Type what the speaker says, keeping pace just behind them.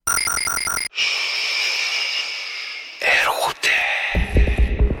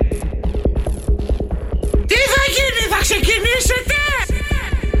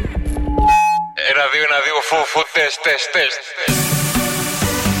τεστ.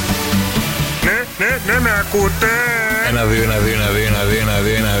 Ναι, με ακούτε. 1-2.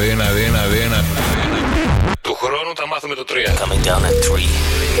 Του χρόνου θα μάθουμε το 3. Coming down at 3,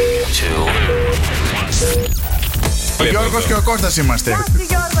 2, 1. Ο Γιώργος και ο Κώστας είμαστε. Γεια σου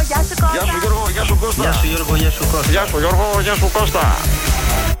Γιώργο, γεια σου Κώστα. Γεια σου Γιώργο, γεια σου Κώστα. Γεια σου Γιώργο, γεια σου Κώστα.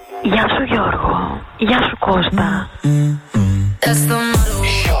 Γεια σου Γιώργο, γεια σου Κώστα. Γεια σου Γιώργο, γεια σου Κώστα.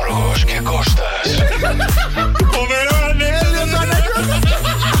 Γιώργος και Κώστας.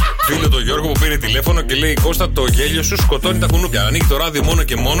 Φίλο το Γιώργο που πήρε τηλέφωνο και λέει: Κώστα, το γέλιο σου σκοτώνει τα κουνούπια. Ανοίγει το ράδιο μόνο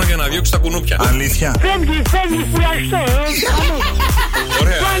και μόνο για να διώξει τα κουνούπια. Αλήθεια. Φεύγει, φυλαχτό.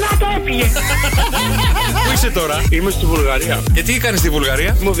 Ωραία. Πανάτα έφυγε. Πού είσαι τώρα? Είμαι στη Βουλγαρία. Και τι κάνεις στη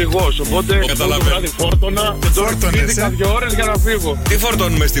Βουλγαρία? Είμαι οδηγός, οπότε Καταλαβαίνω. το βράδυ φόρτωνα και τώρα πήγα 2 ώρες για να φύγω. Τι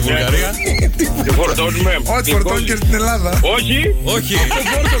φορτώνουμε στη Βουλγαρία? Τι φορτώνουμε? Ό,τι φορτώνει και στην Ελλάδα. Όχι. Όχι. Δεν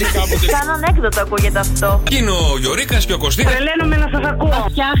φόρτωνε κάποτε. Σαν ανέκδοτο ακούγεται αυτό. Είναι ο Γιωρίκας και ο Κωστής. Τρελαίνομαι να σας ακούω.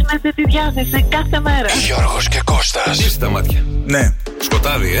 Φτιάχνετε τη διάθεση κάθε μέρα. Γιώργος και Κώστας. Κλείστε τα μάτια. Ναι.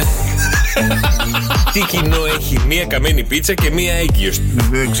 Σκοτάδι, Τι κοινό έχει μία καμένη πίτσα και μία έγκυος?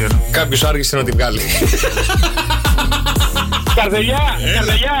 Δεν ξέρω. Κάποιος άργησε να τη βγάλει. Καρδελιά,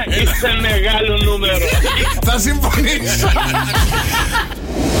 είσαι μεγάλο νούμερο. Θα συμφωνήσω.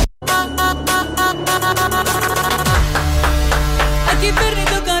 Aquí παίρνει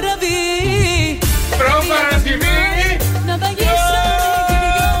το καράβι. Προπαρασκευή. Να βαγίσαμε και οι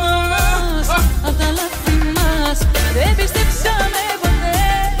δυο μας. Απ' τα λάθη μας δεν πιστέψαμε ποτέ.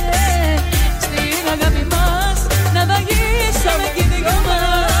 Στην αγάπη μας να βαγίσαμε και οι δυο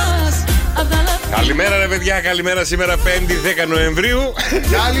μας. Απ' τα λάθη. Καλημέρα ρε παιδιά, καλημέρα σήμερα 5η 10 Νοεμβρίου.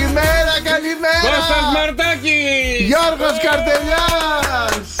 Καλημέρα. Κώστας Μαρτάκη. Γιώργος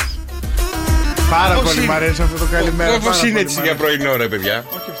Καρτελιάς. Πάρα Πώς πολύ είναι? μ' αρέσει αυτό το καλημέρα. Πώς πάρα είναι πολύ έτσι μ' για αρέσει. πρωινό ρε παιδιά?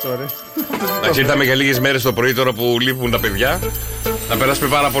 Όχι αυτό ρε. Εντάξει, ήρθαμε για λίγες μέρες το πρωί τώρα που λείπουν τα παιδιά. Να περάσουμε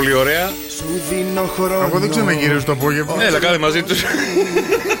πάρα πολύ ωραία. Εγώ δεν ξέρω να γυρίσω το απόγευμα. Έλα, κάνε μαζί τους.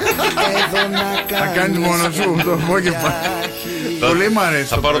 Θα κάνεις μόνος σου το απόγευμα. Πολύ μ' αρέσει.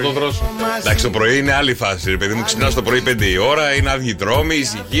 Θα πάρω τον δρόσο. Εντάξει, το πρωί είναι άλλη φάση. Ρε παιδί μου, ξυπνάς το πρωί 5 η ώρα, είναι άδειοι δρόμοι,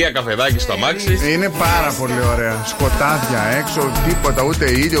 ησυχία, καφεδάκι στο αμάξι. Είναι πάρα πολύ ωραία. Σκοτάδια έξω, τίποτα.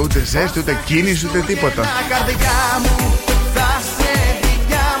 Ούτε ήλιο, ούτε ζέστη, ούτε κίνηση, ούτε τίποτα.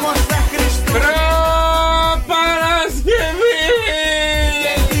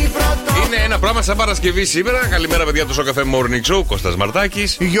 Είναι ένα πράγμα σαν Παρασκευή σήμερα. Καλημέρα, παιδιά, το Σοκαφέ Morning Show. Κώστας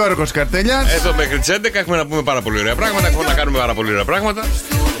Μαρτάκης. Γιώργος Καρτελιάς. Εδώ μέχρι τις 11 έχουμε να πούμε πάρα πολύ ωραία πράγματα. Έχουμε να κάνουμε πάρα πολύ ωραία πράγματα.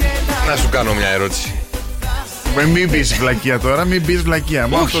 Να σου κάνω μια ερώτηση. Μην πεις βλακεία τώρα, μην πεις βλακεία.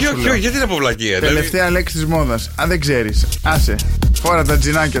 Όχι, γιατί να πω βλακεία. Τελευταία λέξη της μόδας. Αν δεν ξέρεις, άσε. Φόρα τα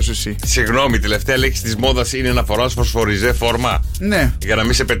τζινάκια σου εσύ. Συγγνώμη, τελευταία λέξη της μόδας είναι να φοράς φωσφοριζέ φόρμα. Ναι. Για να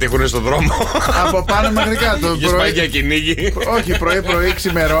μην σε πετύχουν στον δρόμο. Από πάνω μέχρι κάτω. Έχεις πάει για κυνήγι. Όχι, πρωί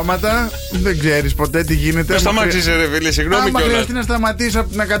ξημερώματα. Δεν ξέρεις ποτέ τι γίνεται. Το σταμάξεις ρε φίλε, συγγνώμη άμα κιόλας. χρειαστεί να σταματήσω,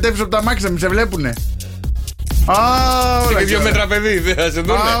 να κατέβεις από τα μάξια, να μην σε βλέπουνε. Είναι και 2 μέτρα παιδί, δεν θα σε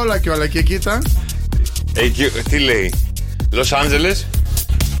δούνε. Όλα και όλα. Και κοίτα. Εκεί, τι λέει, Λος Άντζελες.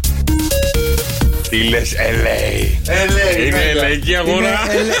 Τι λες, LA. Είναι λαϊκή αγορά.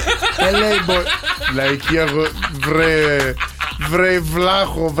 Λαϊκή αγορά. Βρε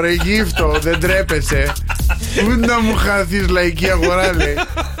βλάχο, βρε γύφτο, δεν τρέπεσαι. Πού να μου χαθείς λαϊκή αγορά, λέει.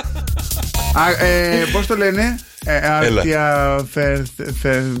 Πώς το λένε?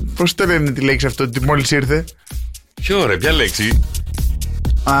 Πώς το λένε τη λέξη αυτό, τι μόλις ήρθε? Ποιο ρε, ποια λέξη?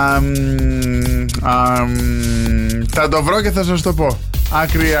 Θα το βρω και θα σας το πω.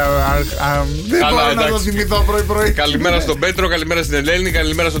 Άκρια. Δεν μπορώ να το θυμηθώ πρωί-πρωί. Καλημέρα στον Πέτρο, καλημέρα στην Ελένη,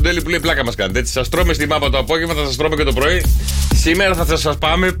 καλημέρα στον Τέλη που λέει πλάκα μας κάνετε. Έτσι, σας τρώμε στη μάπα το απόγευμα, θα σας τρώμε και το πρωί. Σήμερα θα σας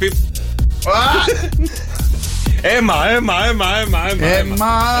πάμε. Αίμα.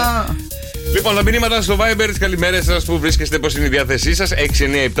 Λοιπόν, τα μηνύματα στο Viber, τις καλημέρες σας που βρίσκεστε, πώς είναι η διάθεσή σας.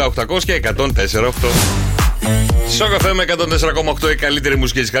 697-800 και 104-8. Σοκαφέ με 104,8, η καλύτερη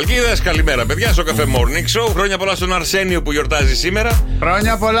μουσική της Χαλκίδας. Καλημέρα, παιδιά. Σοκαφέ Morning Show. Χρόνια πολλά στον Αρσένιο που γιορτάζει σήμερα.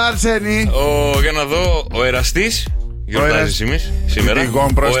 Χρόνια πολλά, Αρσένη. Για να δω, ο Εραστής γιορτάζει σήμερα.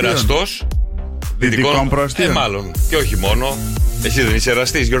 Ο Εραστός. Δυτικών προαστίων. Μάλλον. Και όχι μόνο. Εσύ δεν είσαι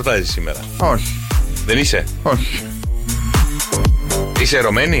Εραστής, γιορτάζει σήμερα. Όχι. Δεν είσαι? Όχι. Είσαι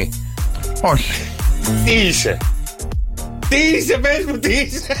ερωμένη? Όχι. Τι είσαι? Τι είσαι, πες μου, τι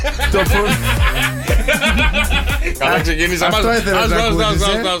είσαι? Καλά, ξεκίνησα. Αυτό ήθελα να ακούσεις.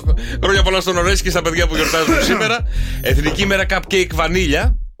 Χρόνια πολλά στον Ορέση και στα παιδιά που γιορτάζουν σήμερα. Εθνική ημέρα cupcake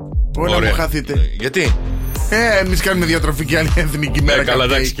βανίλια. Όλα μου χαθείτε. Γιατί? Εμείς κάνουμε διατροφή και άλλη εθνική μέρα. Καλά,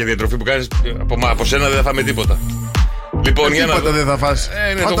 εντάξει, και διατροφή που κάνεις από σένα δεν θα φάμε τίποτα. Λοιπόν, για να τίποτα δεν θα φας.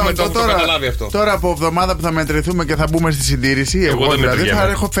 Ναι, το έχουμε καταλάβει αυτό. Τώρα από εβδομάδα που θα μετρηθούμε και θα μπούμε στη συντήρηση, εγώ δηλαδή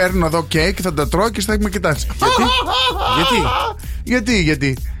θα φέρνω εδώ κέικ, θα τα τρώω και θα με κοιτάξει. Γιατί?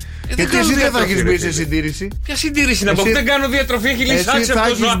 Γιατί εσύ δεν θα έχεις μπει σε συντήρηση. Ποια συντήρηση να πω, δεν κάνω διατροφή, έχει λύσει. Εσύ θα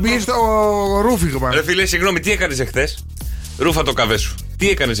έχεις μπει στο ρούφιγμα. Ρε φίλε, συγγνώμη, τι έκανες εχθές? Ρούφα το καβέ σου. Τι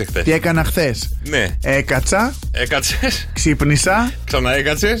έκανες εχθές? Τι έκανα χθες? Ναι. Έκατσα. Έκατσες. Ξύπνησα.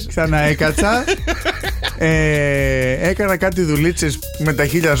 Ξαναέκατσες. Ξαναέκατσα. Έκανα κάτι δουλίτσες με τα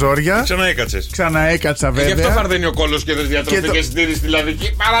 1000 ζόρια. Ξαναέκατσες. Ξαναέκατσα βέβαια. Γι' αυτό φαρδένει ο κόλλος και δεν διατροφή και συντήρηση στη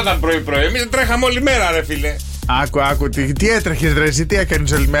Λαδική. Παρά τα πρωί-πρωί. Εμείς τρέχαμε όλη μέρα, ρε φίλε. Άκου, τι έτρεχες ρε εσύ, τι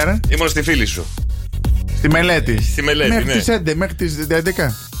έκανες όλη μέρα? Ήμουν στη φίλη σου. Στη μελέτη. Μέχρι τις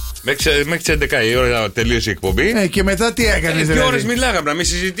 11. Μέχρι τις 11 η ώρα τελείωσε η εκπομπή. Και μετά τι έκανες? 2 ώρες μιλάγαμε, να μην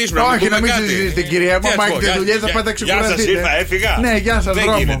συζητήσουμε. Όχι, να μην συζητήσετε, κυρία μου. Άμα έχετε δουλειές θα πάτε να ξεκουραστείτε. Γεια σας, ήρθα, έφυγα. Ναι, γεια σας, δεν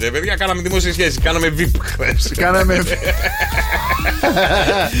δρόμο. γίνεται, παιδιά. Κάναμε δημόσιες σχέσεις. Κάναμε VIP χθες.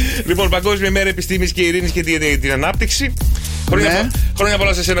 Λοιπόν, Παγκόσμια ημέρα επιστήμης και ειρήνης και την ανάπτυξη. Χρόνια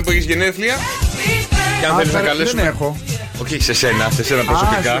πολλά σε σένα που έχεις γενέθλια. Και αν θέλεις να καλέσουμε. Δεν έχω. Όχι σε σένα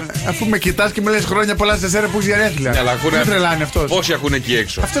προσωπικά. Αφού με κοιτάς και με λες χρόνια πολλά σε σένα που έχεις γενέθλια. Δεν τρελάνε αυτός. Πόσοι ακούνε εκεί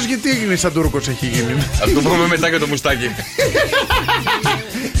έξω? Αυτός γιατί έγινε σαν Τούρκος έχει γίνει? Θα το πούμε μετά και το μουστάκι.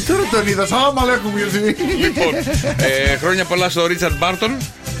 Τώρα τον είδα, άμα λέγουμε γιατί. Λοιπόν, χρόνια πολλά στο Ρίτσαρντ Μπάρτον.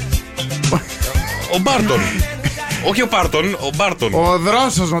 Ο Μπάρτον. Όχι ο Πάρτον, ο Μπάρτον. Ο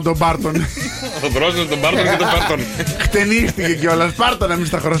δρόσος με τον Μπάρτον. Ο δρόσος, τον Μπάρτον και τον Πάρτον. Χτενίστηκε κιόλας. Πάρτον να μην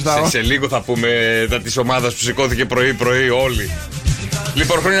στα χρωστάω. Σε λίγο θα πούμε της ομάδας που σηκώθηκε πρωί-πρωί όλοι.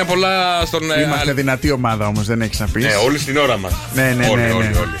 Λοιπόν, χρόνια πολλά στον. Είμαστε δυνατή ομάδα όμως, δεν έχεις να πεις. Ναι, όλοι στην ώρα μας. Ναι.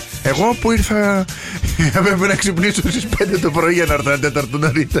 Όλοι. Εγώ που ήρθα. Έπρεπε να ξυπνήσω στις 5 το πρωί για να έρθω 1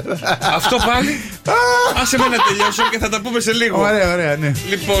 νωρίτερα. Αυτό πάλι. Άσε με να τελειώσω και θα τα πούμε σε λίγο. Ωραία, ναι.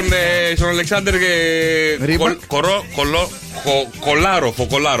 Λοιπόν, στον Αλεξάνδρ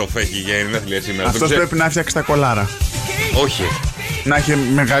Κολάροφ έχει γενέθλια σήμερα. Αυτός πρέπει να φτιάξει τα κολάρα. Όχι. Να έχει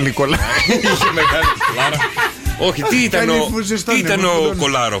μεγάλη κολάρα. Είχε μεγάλη κολάρα. Όχι, τι ήταν ο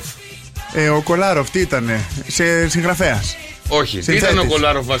Κολάροφ? Ο Κολάροφ τι ήτανε? Συγγραφέας. Όχι, τι ήταν ο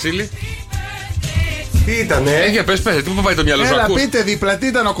Κολάροφ, Βασίλη? Τι ήτανε? Για πες, πού πάει το μυαλό σου? Έλα πείτε δίπλα, τι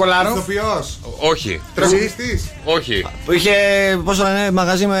ήταν ο Κολάροφ? Ηθοποιός. Όχι. Τραγουδιστής. Όχι. Που είχε, πώς το λένε,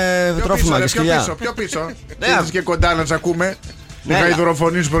 μαγαζί με τρόφιμα και σκυλιά. Πιο πίσω. Είσαι και κοντά να σ' ακούμε. Ναι, να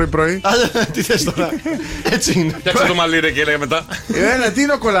γαϊδουροφωνείς πρωί-πρωί. Τι θες τώρα? Έτσι είναι. Φτιάξε το μαλλί ρε και έλεγα μετά. Έλα, τι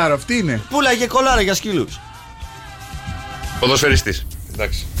είναι ο Κολάροφ, τι είναι? Πουλάγε κολάρα για σκύλους. Ποδοσφαιριστής.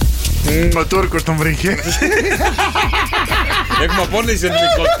 Εντάξει. Ο Τούρκος τον βρήκε. Έχουμε απόλυση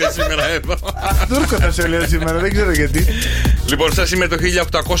εθνικότητες σήμερα εδώ. Τούρκο θα σε λέω σήμερα, δεν ξέρω γιατί. Λοιπόν, σας είμαι το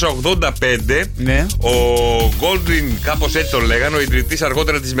 1885. Ναι. Ο Goldwyn, κάπως έτσι τον λέγανε, ο ιδρυτής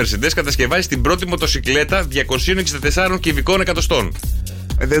αργότερα της Mercedes, κατασκευάζει την πρώτη μοτοσικλέτα 264 κυβικών εκατοστών.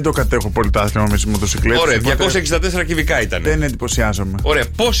 Δεν το κατέχω πολύ το άθλημα με τις μοτοσικλέτες. Ωραία, 264 κυβικά ήταν. Δεν εντυπωσιάζομαι. Ωραία,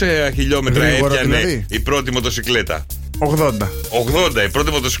 πόσα χιλιόμετρα Γρήγορα, έπιανε δηλαδή? η πρώτη μοτοσικλέτα? 80. 80. Η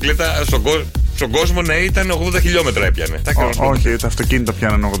πρώτη μοτοσικλέτα στον κόσμο ναι, ήταν 80 χιλιόμετρα έπιανε. Όχι, τα αυτοκίνητα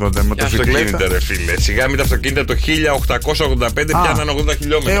πιάναν 80. Αυτοκίνητα, ρε φίλε. Σιγά μην τα αυτοκίνητα το 1885 πιάναν 80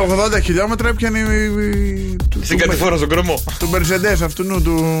 χιλιόμετρα. 80 χιλιόμετρα έπιανε. Στην κατηφόρα στον κρεμό. Του Mercedes αυτού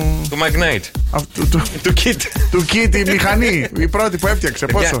του Magnite. Του Kit. Του Kit η μηχανή. Η πρώτη που έφτιαξε.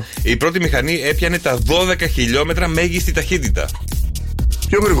 Πόσο? Η πρώτη μηχανή έπιανε τα 12 χιλιόμετρα μέγιστη ταχύτητα.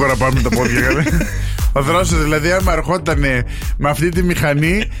 Πιο γρήγορα πάμε τα πόδια. Ο δρόσος δηλαδή, άμα ερχόταν με αυτή τη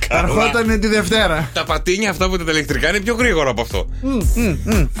μηχανή, ερχόταν τη Δευτέρα. Τα πατίνια αυτά που τα ηλεκτρικά είναι πιο γρήγορα από αυτό.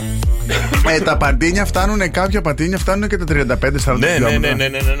 Τα πατίνια φτάνουν, κάποια πατίνια φτάνουν και τα 35-40 χιλιόμετρα.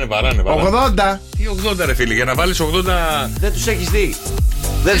 Ναι, παράνε. 80. Τι 80 ρε φίλε, για να βάλεις 80. Δεν τους έχεις δει.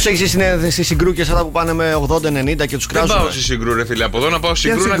 Δεν τους έχεις στη Συγκρού και αυτά που πάνε με 80-90 και τους κράζουν? Δεν πάω στη Συγκρού ρε φίλε, από εδώ να πάω στη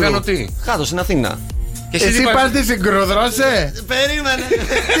Συγκρού να κάνω τι? Κάτω στην Αθήνα. Εσύ πας στη Συγκρού, δρώσε. Περίμενε.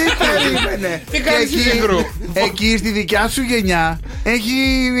 Τι περίμενε? Τι κάνεις στη Συγκρού? Εκεί στη δικιά σου γενιά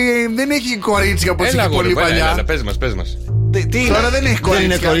δεν έχει κορίτσια όπως είχε πολύ παλιά. Έλα, πες μας. Τώρα δεν έχει κορίτσια.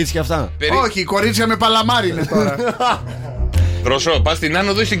 Δεν είναι κορίτσια αυτά? Όχι, κορίτσια με παλαμάρι είναι τώρα. Δροσό, πας στην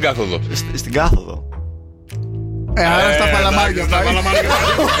άνοδο ή στην κάθοδο? Στην κάθοδο. Άρα στα παλαμάρια πάει.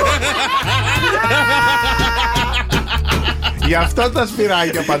 Γι' αυτό τα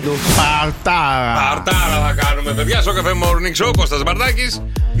σφυράκια παντού. Παρτάρα θα κάνουμε, παιδιά. Στο καφέ Morning Show, Κώστας Μπαρδάκης,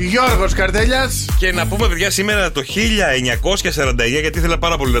 Γιώργος Καρτέλιας. Και να πούμε, παιδιά, σήμερα το 1949, γιατί ήθελα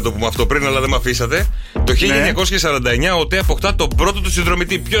πάρα πολύ να το πούμε αυτό πριν, αλλά δεν με αφήσατε. Το 1949 ο ΤΕ αποκτά τον πρώτο του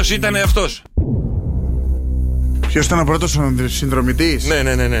συνδρομητή. Ποιος ήταν αυτός? Ποιος ήταν ο πρώτος συνδρομητής?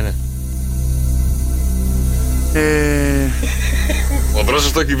 Ναι. Ο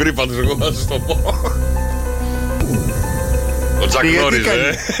Δρόσος το έχει βρει πάντως, εγώ θα σας το πω. Ο Τζακ Νόρις,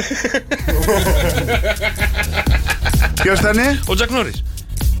 Ποιος ήτανε? Ο Τζακ Νόρις.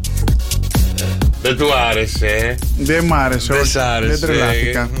 Δεν του άρεσε. Δεν μ' άρεσε. Δεν σ' άρεσε. Δεν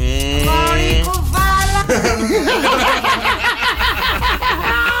τρελάθηκα.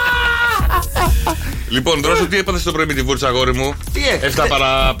 Λοιπόν, Δρόσο, τι έπαθες το πρωί με τη βούρτσα, αγόρι μου? Τι έκανε? 7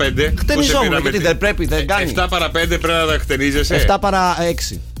 παρά 5. Χτενιζόμουν, γιατί δεν πρέπει, δεν κάνει. 7 παρά 5 πρέπει να τα χτενίζεσαι. 7 παρά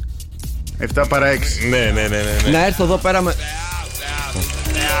 6. 7 παρά 6. Ναι. Να έρθω εδώ πέρα με.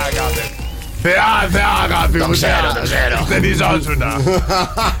 Θεά, αγάπη μου. Το ξέρω. Χτενιζόσουνα.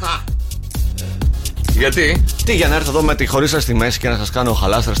 Γιατί? Τι, για να έρθω εδώ με τη χωρίσα στη μέση και να σας κάνω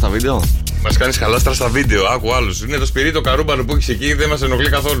χαλάστρα στα βίντεο? Μας κάνεις χαλάστρα στα βίντεο, άκου άλλους. Είναι το σπυρί το καρούμπανο που έχεις εκεί, δεν μας ενοχλεί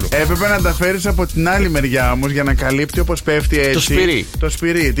καθόλου. Έπρεπε να τα φέρεις από την άλλη μεριά όμως για να καλύπτει όπως πέφτει έτσι. Το σπυρί. Το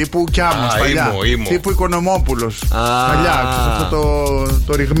σπυρί, τύπου Κιάμος παλιά. Ήμο. Τύπου Οικονομόπουλος. Παλιά, αυτό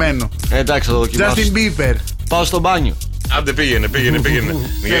το ρηγμένο. Εντάξει, θα το δοκιμάσω. Justin Bieber. Πάω στο μπάνιο. Άντε πήγαινε.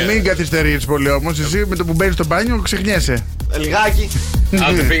 Και μην καθυστερείς πολύ όμως. Εσύ με το που μπαίνεις στο μπάνιο ξεχνιέσαι. Λιγάκι.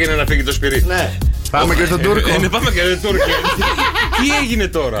 Άντε πήγαινε να φύγει το σπυρί. Ναι. Πάμε και στον Τούρκο. Ναι, πάμε και στον Τούρκο. Τι έγινε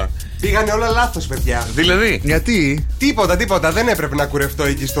τώρα? Πήγανε όλα λάθος, παιδιά. Δηλαδή? Γιατί? Τίποτα. Δεν έπρεπε να κουρευτώ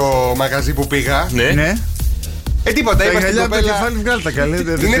εκεί στο μαγαζί που πήγα. Ναι. Τίποτα. Τα Είπα στην γυαλιά από το κοπέλα. κεφάλι βγάλε τα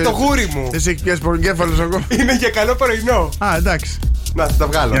καλή. Είναι το γούρι μου. Δεν σε έχει πιάσει πονοκέφαλος ακόμα. Είναι για καλό πρωινό. Α, εντάξει. Να, θα τα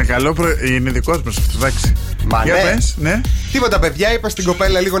βγάλω. Για καλό είναι δικός μας αυτό, εντάξει. Μα Για ναι. πες, ναι. Τίποτα, παιδιά. Είπα στην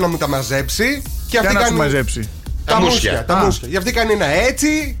κοπέλα λίγο να μου τα μαζέψει. Και Για αυτή να σου κάνει. μαζέψει. Τα μουσια. μουσια. Τα μουσια. Γι' αυτή κάνει ένα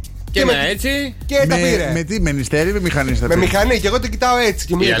έτσι. Και ένα έτσι. Και τα πήρε. Με τι, με νηστέρι ή με μηχανή στα Με πήρε? μηχανή και εγώ το κοιτάω έτσι.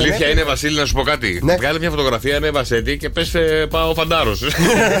 Και μου Η έκανε. αλήθεια είναι, Βασίλη, να σου πω κάτι. Ναι. Βγάλε μια φωτογραφία, ανέβασέ τη και πες πάω φαντάρος.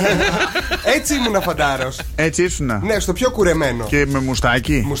 Έτσι ήμουν φαντάρος. Έτσι ήσουνα. Ναι, στο πιο κουρεμένο. Και με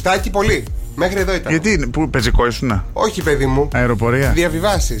μουστάκι. Μουστάκι πολύ. Μέχρι εδώ ήταν. Γιατί είναι, πού πεζικό ήσουνα? Όχι, παιδί μου. Αεροπορία.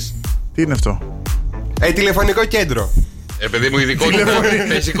 Διαβιβάσεις. Τι είναι αυτό? Τηλεφωνικό κέντρο. Παιδί μου, ειδικό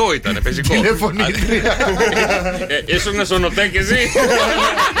πεζικό ήταν. Τηλεφωνήτρια. Ήσουν σονοτέ και εσύ.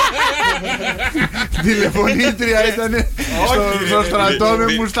 Τηλεφωνήτρια ήταν στο στρατό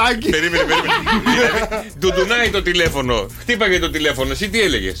με μουστάκι. Περίμενε. Ντουντουνάει το τηλέφωνο. Χτύπαγε το τηλέφωνο. Εσύ τι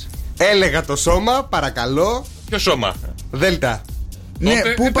έλεγες? Έλεγα το σώμα, παρακαλώ. Ποιο σώμα? Δέλτα. Ναι, Τότε,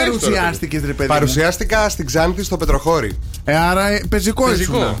 πού πες τώρα, παρουσιάστηκες, ρε παιδί μου? Παρουσιάστηκα στην Ξάνθη στο Πετροχώρι. Άρα πεζικό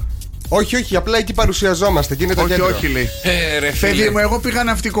ήσουνα. Όχι, απλά εκεί παρουσιαζόμαστε. Και είναι το κέντρο. Όχι, λέει. Ρε Παιδί φίλε. μου, εγώ πήγα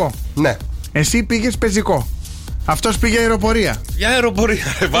ναυτικό. Ναι. Εσύ πήγες πεζικό. Αυτός πήγε αεροπορία. Για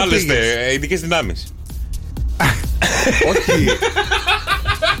αεροπορία. Βάλεστε πήγες? ειδικές δυνάμεις. Όχι.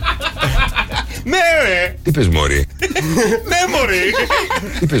 Ναι, ρε. Τι πες μωρή? Ναι, μωρή.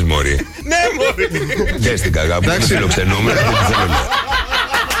 Τι πες μωρή? Ναι, μωρή. Χαίστηκα αγάπη μου, φιλοξενούμε.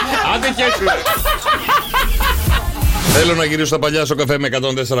 Άντε χέσου. Θέλω να γυρίσω στα παλιά στο καφέ με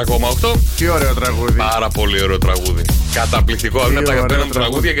 104,8. Τι ωραίο τραγούδι. Πάρα πολύ ωραίο τραγούδι. Καταπληκτικό. Είναι από τα αγαπημένα μου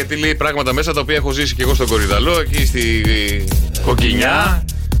τραγούδια γιατί λέει πράγματα μέσα τα οποία έχω ζήσει και εγώ στον Κορυδαλό, εκεί στη Κοκκινιά,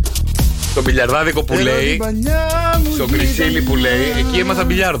 στο μπιλιαρδάδικο που λέει, στο Κρυσίλι που λέει. Εκεί έμαθα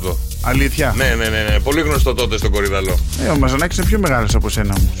μπιλιάρδο. Αλήθεια. Ναι. Πολύ γνωστό τότε στον Κορυδαλό. Ο Μαζανάκης είναι πιο μεγάλος από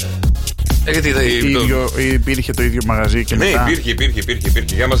σένα όμως. Γιατί Υπήρχε το ίδιο μαγαζί και ναι, μετά. υπήρχε.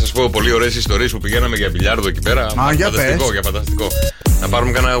 Για να σας πω πολύ ωραίες ιστορίες που πηγαίναμε για μπιλιάρδο εκεί πέρα. Για φανταστικό. Να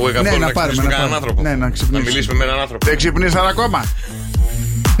πάρουμε κανένα wake up call, να ξυπνήσουμε κανέναν άνθρωπο. Ναι, να μιλήσουμε με έναν άνθρωπο. Δεν ξυπνήσαν ακόμα.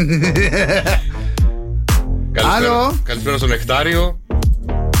 Άλλο. Καλησπέρα στον Νεκτάριο,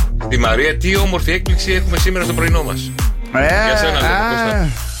 τη Μαρία. Τι όμορφη έκπληξη έχουμε σήμερα στο πρωινό μας. Για σένα, Κώστα.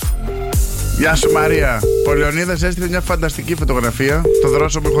 Γεια σου, Μαρία. Ο Λεωνίδας έστειλε μια φανταστική φωτογραφία. Το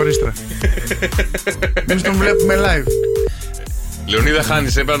Δρόσο με χωρίστρα. Εμείς τον βλέπουμε live. Λεωνίδα,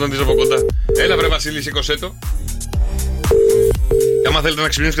 χάνεις, έπρεπε να τον δεις από κοντά. Έλα, βρε Βασίλη, σήκωσέ το. Και άμα θέλετε να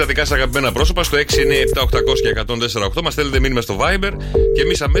ξυπνήσετε τα δικά σας αγαπημένα πρόσωπα, στο 697-800-1048 μας στέλνετε μήνυμα στο Viber και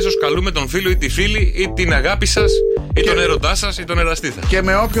εμείς αμέσως καλούμε τον φίλο ή τη φίλη ή την αγάπη σας ή τον έρωτά σας ή τον εραστή σας. Και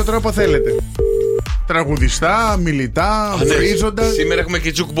με όποιο τρόπο θέλετε. Τραγουδιστά, μιλητά, βρίζοντα. Σήμερα έχουμε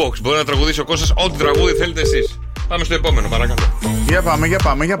και jukebox. Μπορεί να τραγουδήσει ο Κώστας ό,τι τραγούδι θέλετε εσείς. Πάμε στο επόμενο, παρακαλώ. Για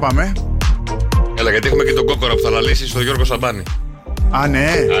πάμε. Έλα, γιατί έχουμε και τον κόκορα που θα λαλήσει στο Γιώργο Σαμπάνη. Α, ναι.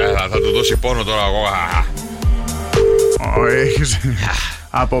 Θα του δώσει πόνο τώρα. Έχεις.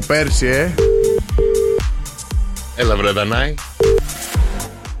 Από πέρσι, Έλα, βρε Δανάη.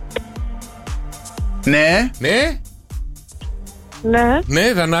 Ναι.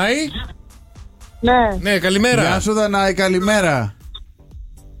 Ναι, Δανάη. Ναι, καλημέρα. Γεια σου, Δανάη, καλημέρα.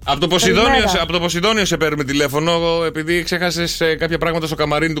 Από το Ποσειδόνιο σε παίρνουμε τηλέφωνο επειδή ξέχασες κάποια πράγματα στο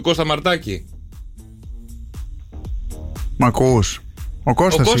καμαρίνι του Κώστα Μαρτάκη. Μ' ακούς? Ο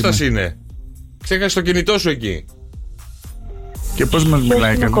Κώστας είναι. Ξέχασες το κινητό σου εκεί. Και πώς μας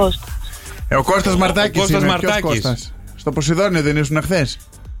μιλάει κανείς? Κώστα. Ο Κώστας Μαρτάκης. Κώστας είναι. Μαρτάκης. Ποιος Κώστας? Στο Ποσειδόνιο δεν ήσουν χθες?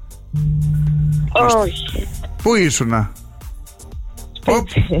 Όχι. Πού ήσουνα?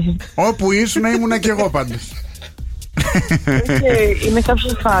 Όπου ήσουνα ήμουνα κι εγώ πάντως. Είμαι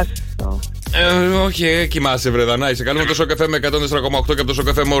κάποιος φάση. Όχι, κοιμάσαι βρε Δανάη. Σε καλούμε το Σοκαφέ με 104,8 και από το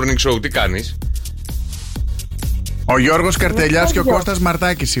Σοκαφέ Morning Show. Τι κάνεις? Ο Γιώργος Καρτελιάς και ο Κώστας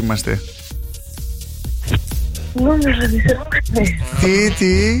Μαρτάκης είμαστε. Νόμιζα ότι σας ξέρω.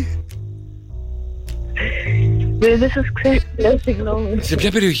 Τι? Δεν σας ξέρω, συγγνώμη. Σε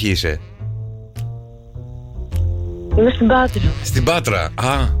ποια περιοχή είσαι? Είμαι στην Πάτρα. Στην Πάτρα.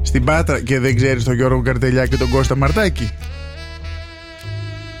 Στην Πάτρα. Και δεν ξέρεις τον Γιώργο Καρτελιά και τον Κώστα Μαρτάκη?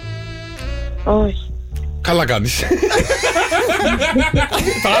 Όχι. Καλά κάνεις. Θα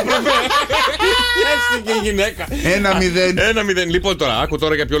έπρεπε. Έτσι και η γυναίκα. 1-0. Λοιπόν τώρα, άκου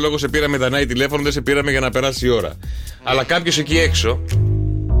τώρα για ποιο λόγο σε πήραμε Δανάη τηλέφωνο. Δεν σε πήραμε για να περάσει η ώρα. Αλλά κάποιος εκεί έξω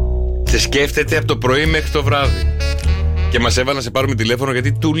σε σκέφτεται από το πρωί μέχρι το βράδυ. Και μας έβαλε να σε πάρουμε τηλέφωνο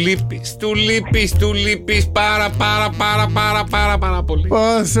γιατί του λείπεις πάρα πολύ.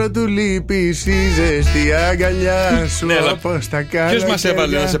 Πόσο του λείπεις η ζεστή αγκαλιά σου, όπως τα καλά. Ποιος μας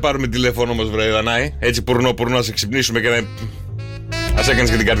έβαλε να σε πάρουμε τηλέφωνο όμως βρε Δανάη? Έτσι πουρνό να σε ξυπνήσουμε και να ας έκανες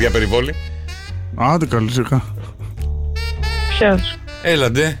και την καρδιά περιβόλη. Άντε καλή σιγά. Ποιος?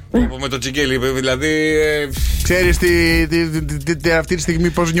 Έλαντε, με το τσιγκέλι δηλαδή. Ξέρεις αυτή τη στιγμή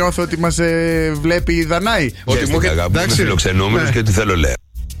πως νιώθω ότι μας βλέπει η Δανάη? Ότι μου είμαι φιλοξενούμενος και τι θέλω λέω.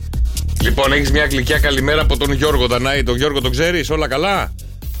 Λοιπόν, έχεις μια γλυκιά καλημέρα από τον Γιώργο Δανάη. Τον Γιώργο τον ξέρεις? Όλα καλά?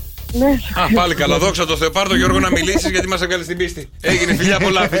 Ναι. Πάλι καλά, δόξα τω Θεώ. Πάρ' τον Γιώργο να μιλήσεις γιατί μας έβγαλε στην πίστη. Έγινε φιλιά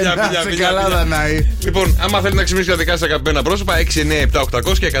πολλά, φιλιά. Καλά Δανάη. Λοιπόν, άμα θέλει να ξυπνήσει τα δικά σας αγαπημένα πρόσωπα,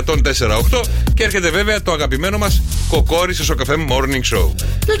 697-800 και 104,8. Και έρχεται βέβαια το αγαπημένο μας κοκόρι στο Σοκαφέ Morning Show.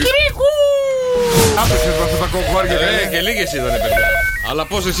 Και κυρίκου! Άπεσες με αυτά τα κοκόρια. Και λίγες ήταν παιδιά. Αλλά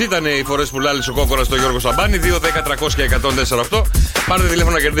πόσες ήταν οι φορές που λάλησε ο κόκορας στο Γιώργο Σαμπάνη? 2-10-300 και 104,8. Πάρτε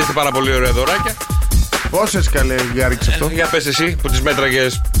τηλέφωνο να κερδίσετε πάρα πολύ ωραία δωράκια. Πόσες καλέ διάρκειες αυτό? Για πες εσύ που τις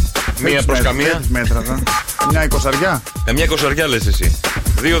μέτραγες μία προς καμία. Μια 20αριά. Μια 20αριά λες εσύ.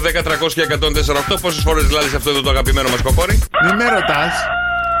 2-10-300 και 104,8. Πόσες φορές λάλησε αυτό εδώ το αγαπημένο μας κοκόρι? Μη με ρωτάς.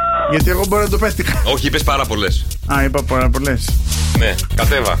 Γιατί εγώ μπορώ να το πέστηκα. Όχι, είπες πάρα πολλές. Είπα πάρα πολλές. Ναι,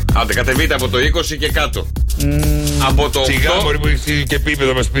 κατέβα. Άντε, κατεβείτε από το 20 και κάτω. Από το 8. Σιγά μπορεί που έχεις και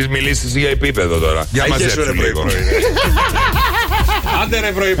επίπεδο, μας πεις μιλήσεις για επίπεδο τώρα. Για μαζέψου λίγο. Άντε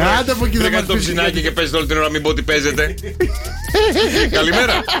ρε πρωί. Άντε από εκεί δεν μας το ψινάκι και παίζετε όλη την ώρα, μην πω ότι παίζετε.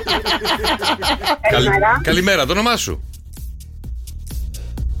 Καλημέρα. Καλημέρα, το όνομά σου?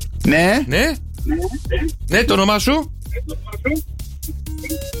 Ναι, το όνομά σου?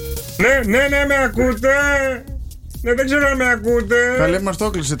 Ναι, με ακούτε? Ναι, δεν ξέρω αν με ακούτε. Καλέ μας το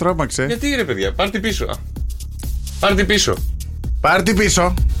έκλεισε, τρόμαξε. Γιατί ρε παιδιά, πάρ' την πίσω. Πάρ' την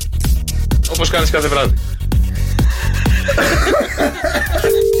πίσω. Όπως κάνεις κάθε βράδυ.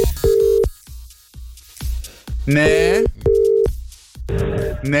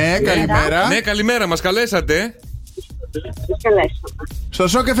 Ναι, καλημέρα. Ναι, καλημέρα, μας καλέσατε. Στο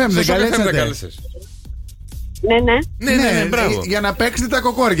Σοκ FM δεν καλέσατε? Ναι, μπράβο. Για να παίξετε τα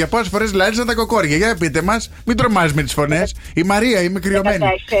κοκόρια. Πόσες φορές λάλησαν τα κοκόρια? Για πείτε μας, μην τρομάζεις με τις φωνές. Η Μαρία, είμαι κρυωμένη. 14.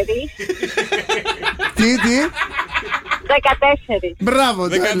 Τι? 14. Μπράβο.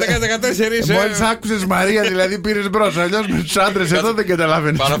 14. Μόλις άκουσες Μαρία, δηλαδή πήρες μπρος. Αλλιώς με τους άντρες εδώ δεν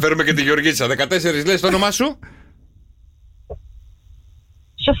καταλάβαινες. Παραφέρουμε και τη Γεωργίτσα. 14 λες το όνομά σου?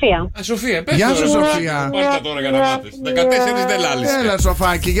 Σοφία. Σοφία, πες. Γεια σου Σοφία. Πάρτε τώρα για να μάθεις. 14 δεν λάλησε. Έλα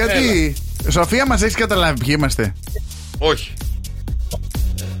Σοφάκι, γιατί? Σοφία, μας έχεις καταλάβει ποιοι είμαστε? Όχι.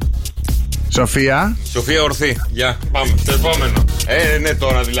 Σοφία ορθή. Γεια, πάμε στο επόμενο. Ναι,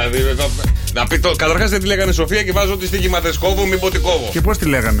 τώρα δηλαδή. Να πει το. Καταρχάς δεν τη λέγανε Σοφία και βάζω ότι στοίχημα κόβω, μην πω τι κόβω. Και πώς τη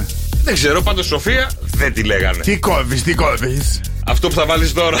λέγανε? Δεν ξέρω, πάντως Σοφία δεν τη λέγανε. Τι κόβεις? Αυτό που θα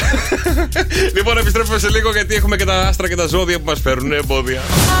βάλεις τώρα. Λοιπόν, επιστρέφουμε σε λίγο γιατί έχουμε και τα άστρα και τα ζώδια που μας φέρουν εμπόδια.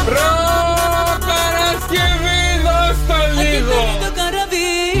 Παρασκευή, δώσ' το λίγο. Το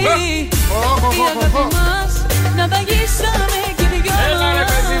καραβί, η αγάπη μας να βαγίσαμε κι οι δυο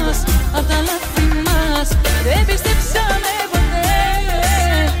μας. Απ' τα λάθη μας δεν πιστέψαμε ποτέ.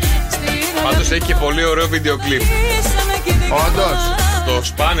 Πάντως έχει και πολύ ωραίο βίντεο κλιπ. Όντως. Το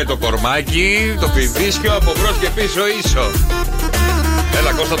σπάνε το κορμάκι, το πηδίσκιο από μπρος και πίσω ίσο.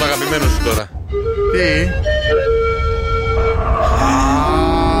 Έλα Κώστα, το αγαπημένο σου τώρα. Τι?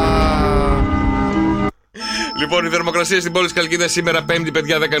 Λοιπόν, Λοιπόν, η θερμοκρασία στην πόλη της Χαλκίδας σήμερα 5η,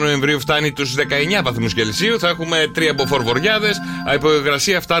 παιδιά, 10 Νοεμβρίου, φτάνει τους 19 βαθμούς Κελσίου. Θα έχουμε 3 αποφορβοριάδες. Από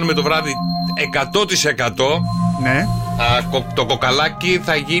υγρασία φτάνουμε το βράδυ 100%. Ναι. Το κοκαλάκι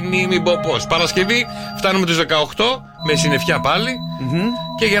θα γίνει, μην πω πώς. Παρασκευή φτάνουμε τους 18 με συννεφιά πάλι.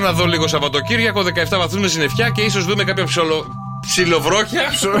 Και για να δω λίγο Σαββατοκύριακο, 17 βαθμούς με συννεφιά και ίσως δούμε κάποια ψιλοβρόχια.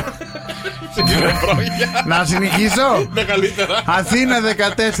 Να συνεχίσω. Ναι, καλύτερα. Αθήνα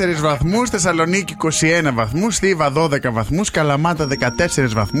 14 βαθμούς, Θεσσαλονίκη 21 βαθμούς, Θήβα 12 βαθμούς, Καλαμάτα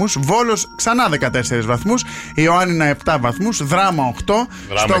 14 βαθμούς, Βόλος ξανά 14 βαθμούς, Ιωάννινα 7 βαθμούς, Δράμα 8,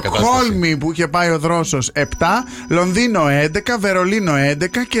 Στοκχόλμη που είχε πάει ο Δρόσος 7, Λονδίνο 11, Βερολίνο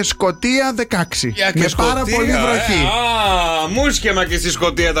 11 και Σκωτία 16. Με πάρα πολύ βροχή. Μουσκεμα και στη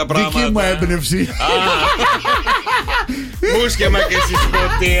Σκωτία τα πράγματα. Δική μου έμπνευση. Μουσκεμα και στη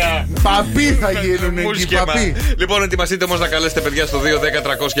Σκωτία. Παπί θα γίνουν εκεί, παπί. Λοιπόν, ετοιμαστείτε όμως να καλέσετε παιδιά στο 2, 10,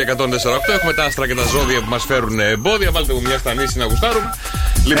 300 και 148. Έχουμε τα άστρα και τα ζώδια που μας φέρουν εμπόδια. Βάλτε μου μια στανίση να γουστάρουμε.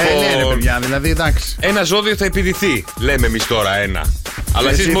 Λοιπόν, ναι, παιδιά, δηλαδή εντάξει. ένα ζώδιο θα επιδηθεί. Λέμε εμείς τώρα ένα. Αλλά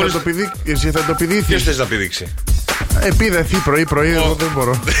εσύ μόλις... θα το πηδήξεις. Ποιος θες να πηδήξει? Επίδεθει πρωί, εγώ δεν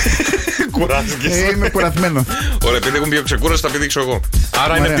μπορώ. Κουράστηκες. Είμαι κουρασμένος. Ωραία, επειδή έχω πιο ξεκούραση, θα πηδήξω εγώ.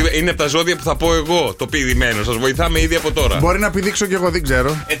 Άρα είναι από τα ζώδια που θα πω εγώ το πηδημένο. Σας βοηθάμε ήδη από τώρα. Μπορεί να πηδήξω κι εγώ, δεν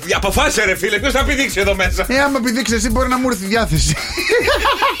ξέρω. Αποφάσισε, ρε φίλε, ποιος θα πηδήξει εδώ μέσα? Άμα πηδήξει εσύ, μπορεί να μου έρθει διάθεση.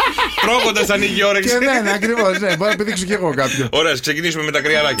 Τρώγοντας ανοίγει η όρεξη. Και ναι, ακριβώς, ναι, μπορεί να πηδήξω κι εγώ κάποιον. Ωραία, ξεκινήσουμε με τα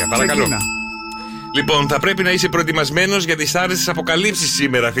κρυαράκια. Παρακαλώ. Λοιπόν, θα πρέπει να είσαι προετοιμασμένος για τις άρεστες αποκαλύψεις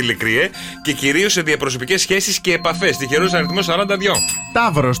σήμερα, φίλε κρυέ, και κυρίως σε διαπροσωπικές σχέσεις και επαφές. Τυχερός αριθμός 42.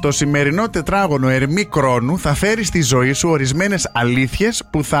 Ταύρος, το σημερινό τετράγωνο Ερμή Κρόνου θα φέρει στη ζωή σου ορισμένες αλήθειες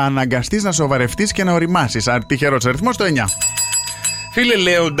που θα αναγκαστείς να σοβαρευτείς και να οριμάσεις. Τυχερός αριθμός το 9. Φίλε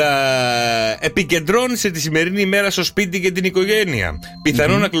Λέοντα, επικεντρώνεσαι τη σημερινή ημέρα στο σπίτι και την οικογένεια.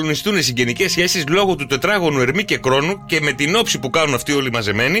 Πιθανόν να κλονιστούν οι συγγενικές σχέσεις λόγω του τετράγωνου Ερμή και Κρόνου και με την όψη που κάνουν αυτοί όλοι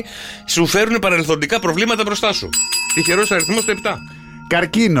μαζεμένοι, σου φέρουν παρελθοντικά προβλήματα μπροστά σου. Τυχερός αριθμός το 7.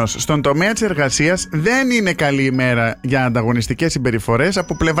 Καρκίνος, στον τομέα της εργασίας δεν είναι καλή ημέρα για ανταγωνιστικές συμπεριφορές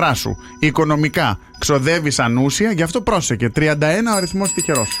από πλευρά σου. Οικονομικά, ξοδεύεις ανούσια, γι' αυτό πρόσεχε. 31 ο αριθμός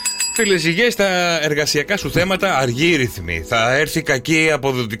τυχερός. Φίλε, υγιές στα εργασιακά σου θέματα, αργή ρυθμή. Θα έρθει κακή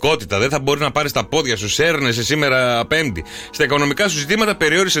αποδοτικότητα. Δεν θα μπορεί να πάρεις τα πόδια σου. Σέρνεσαι σήμερα Πέμπτη. Στα οικονομικά σου ζητήματα,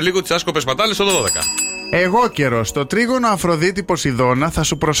 περιόρισε λίγο τις άσκοπες πατάλες στο 12. Εγώ καιρό, το τρίγωνο Αφροδίτη Ποσειδώνα θα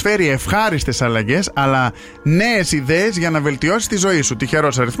σου προσφέρει ευχάριστες αλλαγές, αλλά νέες ιδέες για να βελτιώσεις τη ζωή σου.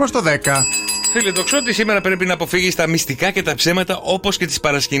 Τυχερός αριθμός το 10. Φίλε, το ξέρω ότι σήμερα πρέπει να αποφύγεις τα μυστικά και τα ψέματα, όπως και τις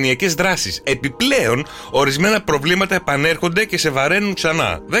παρασκηνιακές δράσεις. Επιπλέον, ορισμένα προβλήματα επανέρχονται και σε βαραίνουν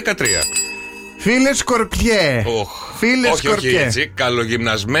ξανά. 13. Φίλε Σκορπιέ. Φίλε Σκορπιέ. Όχι έτσι.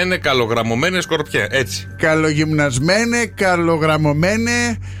 Καλογυμνασμένε, καλογραμμωμένε Σκορπιέ. Έτσι. Καλογυμνασμένε,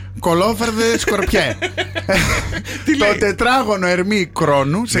 καλογραμμωμένε. Κολόφαρδε Σκορπιέ. Το τετράγωνο Ερμή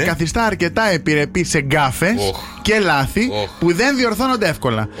Κρόνου σε καθιστά αρκετά επιρρεπή σε γκάφες και λάθη που δεν διορθώνονται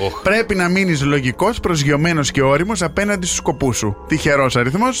εύκολα. Πρέπει να μείνεις λογικός, προσγειωμένος και όριμος απέναντι στους σκοπούς σου. Τυχερός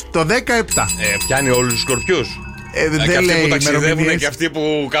αριθμός το 17. Πιάνει όλους τους σκορπιούς. Δεν και αυτοί λέει που ταξιδεύουν και αυτοί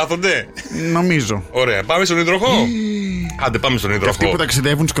που κάθονται. Νομίζω. Ωραία, πάμε στον υδροχό. Άντε, πάμε στον υδροχό. Αυτοί που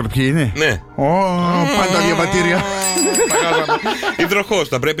ταξιδεύουν σκορπιοί είναι. Ναι. Πάντα διαβατήρια. Υδροχός,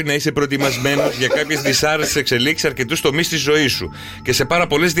 θα πρέπει να είσαι προετοιμασμένος για κάποιες δυσάρεστες εξελίξεις σε αρκετούς τομείς της ζωής σου και σε πάρα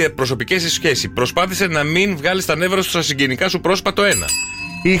πολλές διαπροσωπικές σχέσεις. Προσπάθησε να μην βγάλεις τα νεύρα σου στα συγγενικά σου πρόσωπα το 1.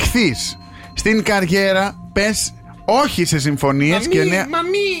 Ιχθύς, στην καριέρα πες όχι σε συμφωνίες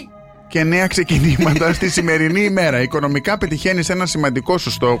και νέα ξεκινήματα στη σημερινή ημέρα. Οικονομικά πετυχαίνεις ένα σημαντικό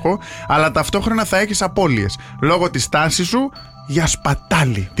σου στόχο, αλλά ταυτόχρονα θα έχεις απώλειες λόγω της τάσης σου για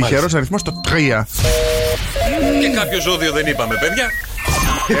σπατάλη. Τυχερός αριθμός το 3. Και κάποιο ζώδιο δεν είπαμε, παιδιά.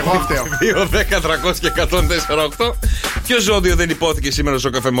 Εγώ φταίω. 2, 10, 300 και 104,8. Ποιο ζώδιο δεν υπόθηκε σήμερα στο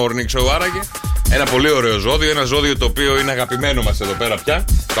Cafe Morning Show, άραγε? Ένα πολύ ωραίο ζώδιο, ένα ζώδιο το οποίο είναι αγαπημένο μας εδώ πέρα πια.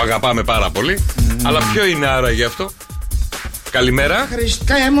 Το αγαπάμε πάρα πολύ. Αλλά ποιο είναι άραγε αυτό? Καλημέρα.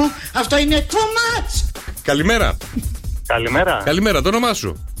 Χριστέ μου, αυτό είναι too much. Καλημέρα. Καλημέρα. Καλημέρα, το όνομά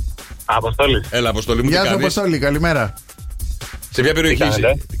σου? Αποστόλη. Έλα, Αποστόλη μου, Γεια τι σου, κάνεις? Αποστόλη, καλημέρα. Σε ποια περιοχή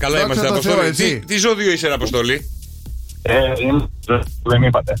είσαι? Καλά Δόξα είμαστε, τω Θεώ, Αποστόλη. εσύ. Τι ζώδιο είσαι, Αποστόλη? Δεν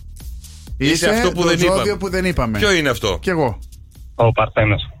είπατε. Είσαι αυτό που το δεν ζώδιο είπαμε. που δεν είπαμε. Ποιο είναι αυτό? Κι εγώ. Ο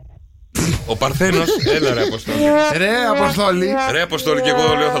Παρθένος. Ο Παρθένος. Έλα, ρε Αποστόλη. Ρε Αποστόλη. Ρε Αποστόλη, και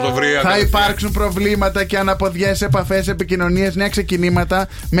εγώ λέω θα το βρει. Θα υπάρξουν προβλήματα και αναποδιές, επαφές, επικοινωνίες, νέα ξεκινήματα,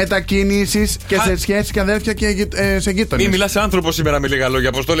 μετακίνησεις και σε σχέσεις και αδέρφια και σε γείτονες. Μην μιλάς άνθρωπο σήμερα με λίγα λόγια,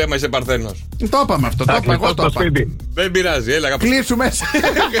 Αποστόλη, άμα είσαι Παρθένος. Το είπαμε αυτό, το είπα, εγώ το είπα. Δεν πειράζει, έλα. Κλείσου μέσα.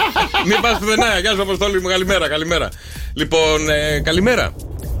 Μην πας πουθενά. Γεια σου, Αποστόλη μου, καλημέρα, καλημέρα. Λοιπόν, καλημέρα.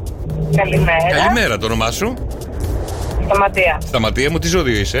 Καλημέρα. Καλημέρα, το όνομά σου? Σταματία μου, τι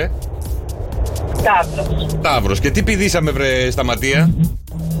ζώδιο είσαι? Ταύρος. Και τι πηδήσαμε, βρε Σταματία?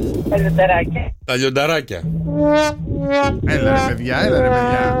 Τα λιονταράκια. Έλα ρε παιδιά.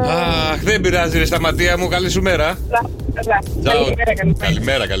 Αχ, δεν πειράζει ρε Σταματία μου, καλή σου μέρα.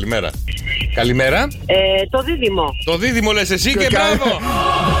 Καλημέρα. Το δίδυμο. Το δίδυμο λες εσύ και μπράβο.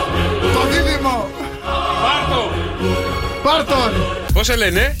 Το δίδυμο. Πάρτον. Πώς σε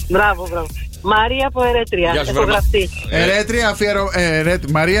λένε? Μπράβο. Μαρία από Ερέτρια. Έχω γραφτεί. Ερέτρια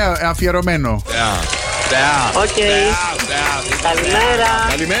Μαρία αφιερωμένο. Οκ.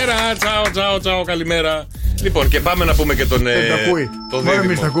 Καλημέρα. Τσάω, καλημέρα. Λοιπόν, και πάμε να πούμε και τον. Το δίδυμο.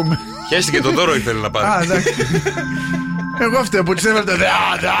 Εμείς τα ακούμε. Χαίστηκε τον δώρο, ήθελε να πάρει. Εγώ φταίω που τη έβαλε το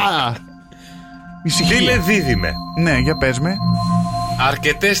Φίλε δίδυμε. Ναι, για πες με.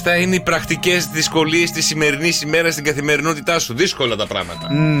 Αρκετές θα είναι οι πρακτικές δυσκολίες της σημερινής ημέρας στην καθημερινότητά σου. Δύσκολα τα πράγματα.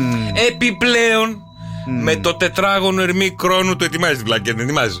 Επιπλέον, με το τετράγωνο ερμή χρόνου. Το ετοιμάζεις την πλάκα, δεν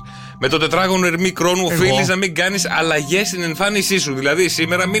ετοιμάζεις. Με το τετράγωνο ερμή χρόνου οφείλεις να μην κάνεις αλλαγές στην εμφάνισή σου. Δηλαδή,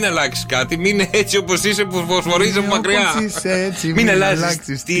 σήμερα μην αλλάξεις κάτι. Μην έτσι όπως είσαι που φωσφορίζεις από μακριά. Μην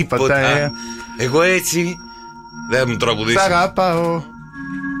αλλάξεις τίποτα. Εγώ έτσι δεν μου τραγουδήσεις. Σ' αγαπάω.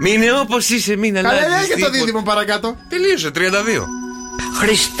 Μην είναι όπως είσαι, μην αλλάξεις τίποτα. Καλά, λέγε το δίδυμο παρακάτω. Τελείωσε, 32.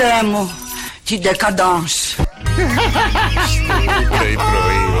 Χριστέ μου, την decadence. Πρωί.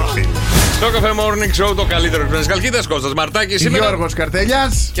 Στο Cafe Morning Show, το καλύτερο της Καλκίδας, Κώστας Μαρτάκης σήμερα. Γιώργος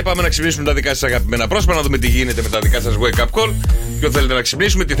Καρτελιάς. Και πάμε να ξυπνήσουμε τα δικά σας αγαπημένα πρόσωπα, να δούμε τι γίνεται με τα δικά σας wake up call. Ποιο θέλετε να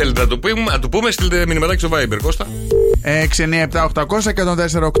ξυπνήσουμε, τι θέλετε να του πούμε, στείλτε μηνυματάκι στο Viber, Κώστα.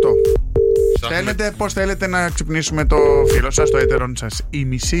 697-800-1048. Θέλετε, πώς θέλετε να ξυπνήσουμε το φίλο σας, το έτερον σας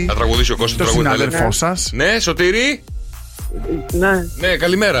ήμιση? Θα τραγουδήσει ο Κώστας, το συνάδελφό σας. Ναι, Σωτήρη. Ναι,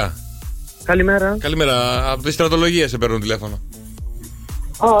 καλημέρα. Καλημέρα. Από τη στρατολογία σε παίρνω τηλέφωνο.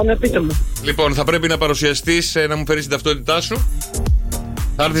 Ναι, πείτε μου. Λοιπόν, θα πρέπει να παρουσιαστείς, να μου φέρεις την ταυτότητά σου.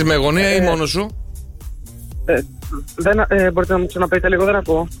 Θα έρθεις με γωνία ή μόνος σου? Μπορείτε να μου ξαναπείτε λίγο, δεν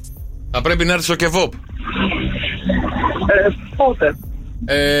ακούω. Θα πρέπει να έρθεις στο ΚΕΒΟΠ. Πότε?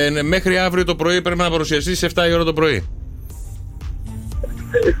 Μέχρι αύριο το πρωί πρέπει να παρουσιαστείς σε 7 η ώρα το πρωί.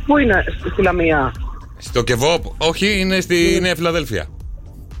 Πού είναι, στη Λαμία? Στο ΚΕΒΟΠ, όχι, είναι στη Νέα Φιλαδέλφια.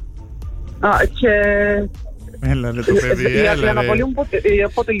 Και... Έλα ρε το παιδί, η αναβολή μου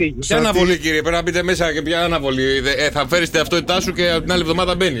πότε λύγει? Ποια αναβολή, κύριε, πρέπει να μπείτε μέσα και ποια αναβολή? Θα φέρεις την ταυτότητά σου και από την άλλη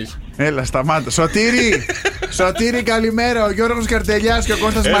εβδομάδα μπαίνεις. Έλα, σταμάτα. Σωτήρη, καλημέρα. Ο Γιώργος Καρτελιάς και ο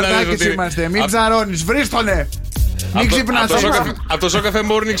Κώστας Μαρτάκης είμαστε. Μην ψαρώνεις, βρίστονε. Μην ξυπνάς. Από το Cafe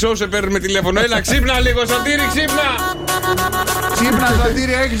Morning Show σε παίρνουμε τηλέφωνο. Έλα, ξύπνα λίγο, Σωτήρη, ξύπνα. Ξύπνα,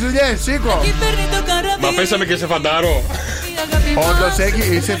 Σωτήρη, έχεις δουλειές, σήκω. Μα πέσαμε και σε φαντάρο. Όντως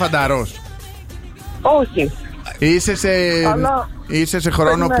είσαι φανταρός? Όχι. Είσαι σε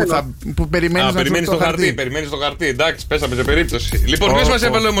χρόνο που περιμένεις να περιμένεις το χαρτί. Περιμένεις το χαρτί, εντάξει, πέσαμε σε περίπτωση. Λοιπόν, ποιος μας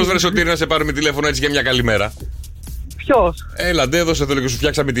έβαλε όμως, βρε Σωτήρη, να σε πάρουμε τηλέφωνο έτσι για μια καλημέρα? Ποιος? Έλα, ντε, έδωσε το και σου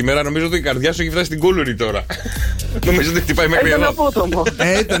φτιάξαμε τη μέρα. Νομίζω ότι η καρδιά σου έχει φτάσει στην κούλουρη τώρα. Νομίζω ότι χτυπάει μέχρι εδώ. Ήταν απότομο.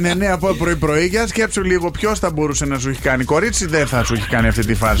 Ναι, από πρωί-πρωί. Για σκέψου λίγο, ποιος θα μπορούσε να σου έχει κάνει? Κορίτσι δεν θα σου έχει κάνει αυτή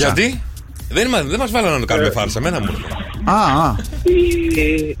τη φάρσα. Γιατί? Δεν μας βάλανε να το κάνουμε φάρσα, μένα μου.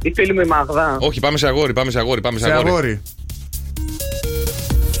 Η φίλη μου η Μάγδα. Όχι, πάμε σε αγόρι.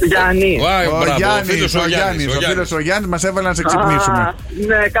 Γιάννη. Ο φίλος ο Γιάννης μας έβαλε να σε ξυπνήσουμε.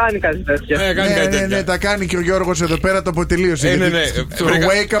 Ναι, κάνει κάτι τέτοια. Ναι, τα κάνει και ο Γιώργος εδώ πέρα, το αποτελείωσε. Το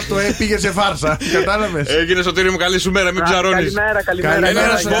wake up το πήγε σε φάρσα. Κατάλαβες? Έγινε, Σωτήρη μου, καλή σου μέρα, μην ψαρώνεις.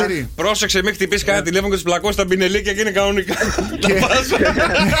 Καλημέρα. Πρόσεξε, μην χτυπήσει κανένα τηλέφωνο και τους πλακώσει τα μπινελίκια και είναι κανονικά.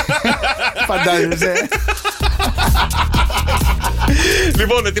 Φαντάζεσαι.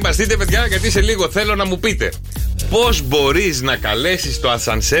 Λοιπόν, ετοιμαστείτε, παιδιά, γιατί σε λίγο θέλω να μου πείτε πώς μπορείς να καλέσεις το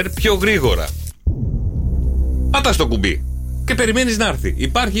ασανσέρ πιο γρήγορα. Πάτα στο κουμπί και περιμένεις να έρθει.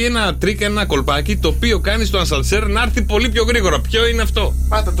 Υπάρχει ένα τρίκ, ένα κολπάκι το οποίο κάνει το ασανσέρ να έρθει πολύ πιο γρήγορα. Ποιο είναι αυτό?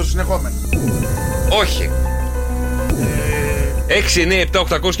 Πάτα το συνεχόμενο. Όχι.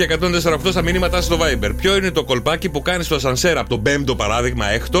 697-800 και 148 στα μηνύματά στο Viber. Ποιο είναι το κολπάκι που κάνει το ασανσέρ από τον 5ο παράδειγμα,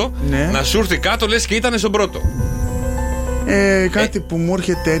 6ο, να σου έρθει κάτω λες και ήταν στον πρώτο? Κάτι που μου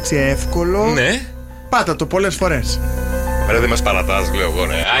έρχεται έτσι εύκολο. Ναι. Πάτα το πολλές φορές. Ρε, δεν μας παρατάς, λέω εγώ,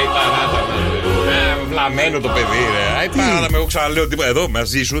 ρε. Άι παράτα με. Βλαμμένο το παιδί, ρε. Άι παράτα με, εγώ ξαναλέω τίποτα. Εδώ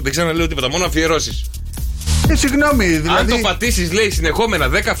μαζί σου δεν ξαναλέω τίποτα. Μόνο αφιερώσεις. Συγγνώμη, δηλαδή. Αν το πατήσεις, λέει, συνεχόμενα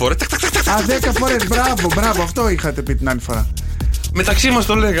 10 φορές. 10 φορές, μπράβο, αυτό είχατε πει την άλλη φορά. Μεταξύ μας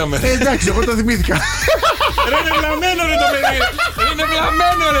το λέγαμε. Εντάξει, εγώ το θυμήθηκα. Ρε είναι βλαμμένο ρε το παιδί. Είναι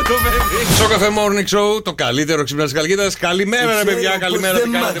βλαμμένο ρε το παιδί. Στο Cafe Morning Show, το καλύτερο ξυπνά της Καλκίδας. Καλημέρα ρε παιδιά, καλημέρα. Τι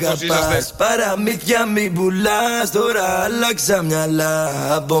κάνετε, πώς είσαστε? Παραμύθια μην πουλάς, τώρα άλλαξα μυαλά.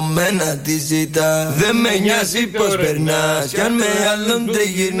 Από μένα τη ζητά. Δεν με νοιάζει πως περνάς. Κι αν με άλλον δεν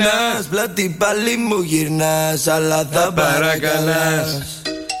γυρνάς, πλάτη πάλι μου γυρνάς, αλλά θα παρακαλάς.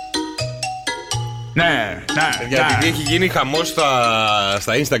 Ναι. Γιατί έχει γίνει χαμός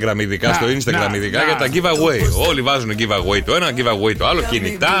στα Instagram ειδικά, στο Instagram ειδικά για τα giveaway. Όλοι βάζουν giveaway το ένα, giveaway το άλλο,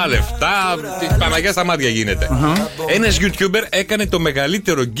 κινητά, λεφτά, Παναγιά στα μάτια γίνεται. Ένας YouTuber έκανε το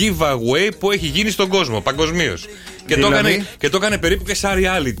μεγαλύτερο giveaway που έχει γίνει στον κόσμο, παγκοσμίως. Και το έκανε περίπου και σαν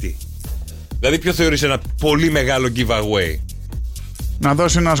reality. Δηλαδή ποιο θεωρείς ένα πολύ μεγάλο giveaway? Να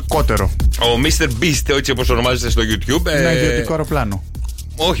δώσει ένα κότερο. Ο Mr. Beast, έτσι όπως ονομάζεται στο YouTube. Ένα ιδιωτικό αεροπλάνο.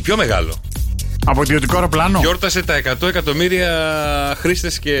 Όχι, πιο μεγάλο. Από ιδιωτικό αεροπλάνο. Γιόρτασε τα 100 εκατομμύρια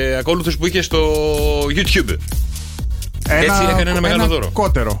χρήστες και ακόλουθους που είχε στο YouTube. Έτσι έκανε ένα μεγάλο δώρο.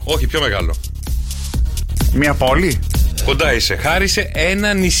 Κότερο. Όχι, πιο μεγάλο. Μια πόλη. Κοντά είσαι. Χάρισε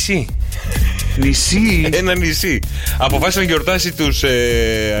ένα νησί. Νησί. Ένα νησί. Αποφάσισε να γιορτάσει τους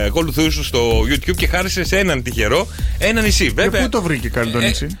ακολουθούς του στο YouTube και χάρισε σε έναν τυχερό ένα νησί. Βέβαια. Και πού το βρήκε καλή το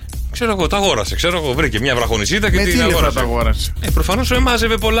νησί? Ξέρω εγώ, τα αγόρασε. Βρήκε μια βραχονισίδα και την αγόρασε. Τα αγόρασε. Προφανώς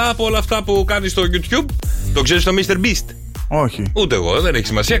μάζευε πολλά από όλα αυτά που κάνει στο YouTube. Το ξέρεις το Mr. Beast? Όχι. Ούτε εγώ, δεν έχει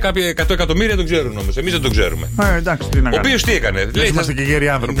σημασία. Κάποιοι 100 εκατομμύρια το ξέρουν όμως. Εμείς δεν το ξέρουμε. Εντάξει, τι να κάνουμε. Ο οποίος τι έκανε? Λέει, είμαστε και γέροι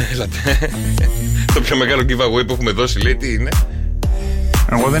άνθρωποι. Το πιο μεγάλο giveaway που έχουμε δώσει, λέει, τι είναι?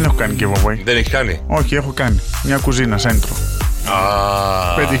 Εγώ δεν έχω κάνει giveaway. Δεν έχει κάνει? Όχι, έχω κάνει. Μια κουζίνα, σέντρο.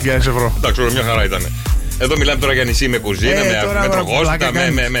 5.000 ευρώ. Εντάξει, μια χαρά ήταν. Εδώ μιλάμε τώρα για νησί με κουζίνα, με τρογόσπιτα,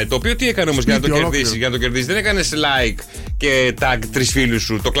 με. Το οποίο τι έκανε όμως για να το κερδίσει? Για να το κερδίσει, δεν έκανε like και tag 3 φίλους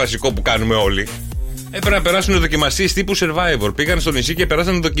σου, το κλασικό που κάνουμε όλοι. Έπρεπε να περάσουν δοκιμασίες τύπου Survivor. Πήγαν στο νησί και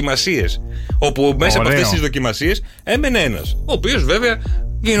περάσαν δοκιμασίες. Όπου μέσα από αυτές τις δοκιμασίες έμενε ένας. Ο οποίος βέβαια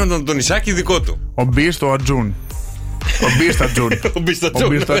γίνονταν το νησάκι δικό του. Ο Μπίστ, ο Ατζούν. Ο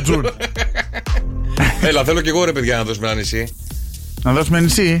Μπίστ Ατζούν. Έλα, θέλω και εγώ ρε παιδιά να δώσουμε ένα νησί. Να δώσουμε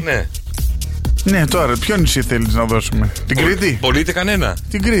νησί? Ναι. Ναι, τώρα, ποιο νησί θέλεις να δώσουμε? Την Κρήτη? Πωλείται κανένα?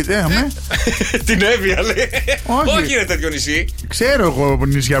 Την Κρήτη, Την Εύβοια λέει. Όχι ρε τέτοιο νησί. Ξέρω εγώ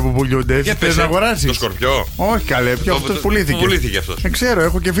νησιά που πουλιούνται. Θες να αγοράσεις? Το Σκορπιό? Όχι καλέ, ποιο αυτός πουλήθηκε? Πουλήθηκε αυτός. Ξέρω,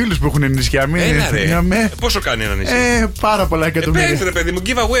 έχω και φίλους που έχουν νησιά. Πόσο κάνει ένα νησί? Πάρα πολλά εκατομμύρια. Πες ρε παιδί μου,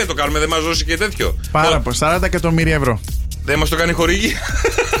 giveaway το κάνουμε, δεν μας δώσει και τέτοιο. Πάρα πολλά, 40 εκατομμύρια ευρώ. Δεν μας το κάνει χορηγή?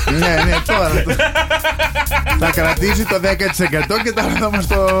 Ναι, τώρα. Θα κρατήσει το 10% και τώρα θα μας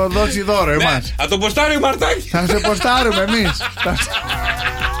το δώσει δώρο εμάς. Θα το ποστάρει ο Μαρτάκη. Θα σε ποστάρουμε εμείς.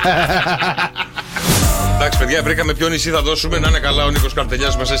 Εντάξει παιδιά, βρήκαμε ποιο νησί θα δώσουμε. Να είναι καλά, ο Νίκος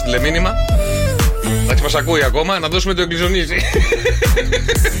Καρτελιάς μας έστειλε μήνυμα. Εντάξει, μας ακούει ακόμα. Να δώσουμε το Εγκλιζονήσι.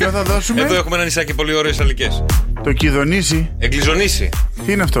 Ποιο θα δώσουμε? Εδώ έχουμε ένα νησάκι πολύ ωραίες αλικές. Το Κιδονήσι. Εγκλιζονήσι.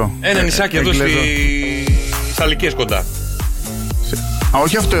 Τι είναι αυτό? Ένα νησάκι εδώ στις Αλικές κοντά.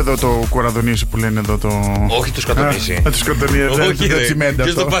 Όχι αυτό εδώ το Κοραδονήσι που λένε εδώ το. Όχι το Σκατονήσι. Το Σκατονήσι. Όχι το τσιμέντα.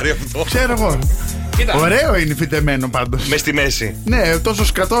 Ποιος το πάρει αυτό? Ξέρω εγώ. Κοίτα. Ωραίο είναι φυτεμένο πάντως. Μες στη μέση. Ναι, τόσο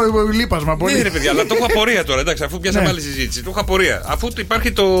σκατό λείπασμα πολύ. Ναι, ρε παιδιά, αλλά το έχω απορία τώρα. Εντάξει, αφού πιάσαμε άλλη συζήτηση. Το έχω απορία. Αφού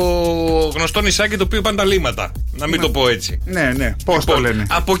υπάρχει το γνωστό νησάκι το οποίο πάνε τα λίματα. Να μην το πω έτσι. Ναι. Πώς το λένε?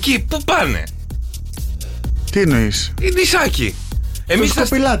 Από εκεί πού πάνε? Τι εννοείς? Νησάκι. Εμείς τους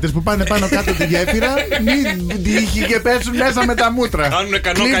πιλάτες που πάνε πάνω κάτω τη γέφυρα, μην τύχει και πέσουν μέσα με τα μούτρα.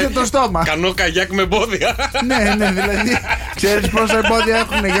 Κλείστε το στόμα. Κανό καγιάκ με εμπόδια. Ναι, δηλαδή ξέρεις πόσα εμπόδια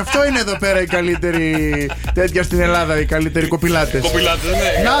έχουν. Γι' αυτό είναι εδώ πέρα οι καλύτεροι τέτοια στην Ελλάδα, οι καλύτεροι κοπιλάτες. Ναι.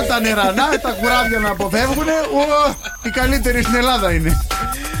 Να τα νερά, να τα κουράδια να αποφεύγουν. Οι καλύτεροι στην Ελλάδα είναι.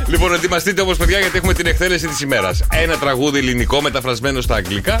 Λοιπόν, ετοιμαστείτε όμως παιδιά, γιατί έχουμε την εκτέλεση της ημέρας. Ένα τραγούδι ελληνικό μεταφρασμένο στα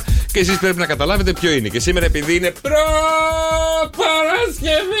αγγλικά και εσείς πρέπει να καταλάβετε ποιο είναι. Και σήμερα, επειδή είναι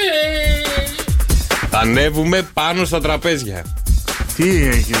Παρασκευή, θα ανέβουμε πάνω στα τραπέζια. Τι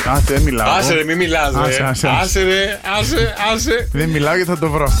έχει? Δεν μιλάω. Άσε ρε, μη μιλάς ρε. Άσε. Δεν μιλάω γιατί θα το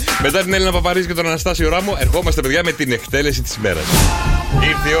βρω. Μετά την Έλληνα Παπαρίζη και τον Αναστάσιο Ράμο, ερχόμαστε παιδιά με την εκτέλεση της ημέρας.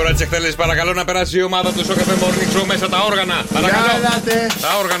 Ήρθε η ώρα της εκτέλεσης. Παρακαλώ να περάσει η ομάδα του στο Cafe Morning Show μέσα τα όργανα. Παρακαλώ.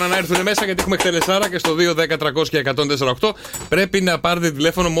 Τα όργανα να έρθουν μέσα γιατί έχουμε εκτελεσάρα και στο 2-10-300-1048 πρέπει να πάρετε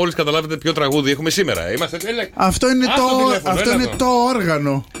τηλέφωνο μόλις καταλάβετε ποιο τραγούδι έχουμε σήμερα. Αυτό είναι το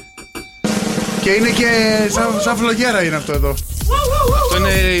όργανο. Και είναι και σαν φλογέρα είναι αυτό εδώ. Αυτό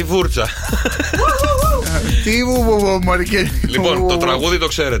είναι η βούρτσα. Τι μωρικέ. Λοιπόν, το τραγούδι το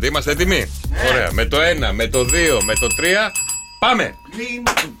ξέρετε. Είμαστε έτοιμοι? Ωραία. Με το 1, με το 2, με το 3 Πάμε.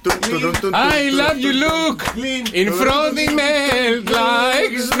 I love you look in front of melt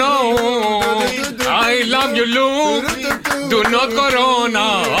like snow. I love you look do not corona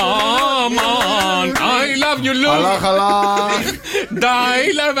man. I love you look die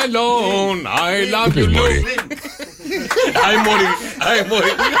live alone. I love you look. Αι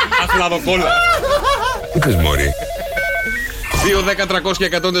μωρή. Αχλαδοκόλλα. Τι πες μωρή. 2, 10, 300 και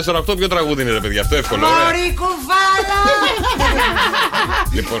 148. Ποιο τραγούδι είναι ρε παιδιά? Αυτό εύκολο. Μωρή κουβάλα.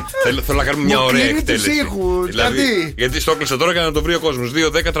 Λοιπόν, θέλω να κάνουμε μια ωραία εκτέλεση. Δηλαδή, γιατί στο έκλεισα τώρα για να το βρει ο κόσμος.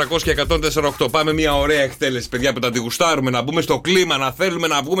 2, 10, 300 και 148. Πάμε μια ωραία εκτέλεση, παιδιά, που τα τη γουστάρουμε. Να μπούμε στο κλίμα, να θέλουμε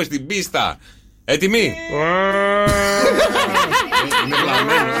να βγούμε στην πίστα. Έτοιμοι? Είναι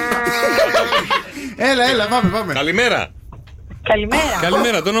βλαμμένο. Έλα, πάμε. Καλημέρα.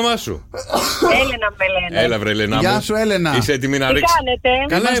 Καλημέρα, το όνομά σου? Έλενα με λένε. Έλα βρε Έλενα. Γεια σου Έλενα. Είσαι έτοιμη να ρίξεις? Τι κάνετε?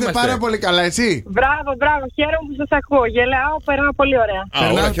 Καλά είμαστε πάρα πολύ καλά, εσύ? Μπράβο, χαίρομαι που σας ακούω. Γελάω, περνάω πολύ ωραία.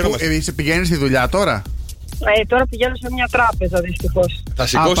 Είσαι πηγαίνεις στη δουλειά τώρα? Τώρα πηγαίνω σε μια τράπεζα, δυστυχώς. Θα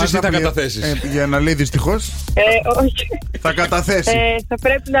σηκώσεις ή θα καταθέσεις? Πηγαίνω, λέει δυστυχώς. Όχι. Θα καταθέσει. Θα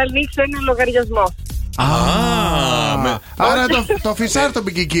πρέπει να ανοίξω ένα λογαριασμό. Άρα το φυσάρ το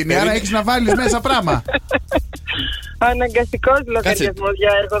μπήκε εκείνη. Άρα έχεις να βάλεις μέσα πράγμα. Αναγκαστικός λογαριασμός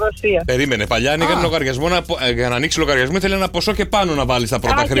για εργοδοσία. Περίμενε, παλιά άνοιγαν λογαριασμό για να ανοίξει λογαριασμό ήθελε ένα ποσό και πάνω να βάλει τα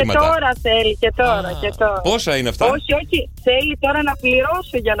πρώτα χρήματα. Και τώρα θέλει, και τώρα. Πόσα είναι αυτά? Όχι, θέλει τώρα να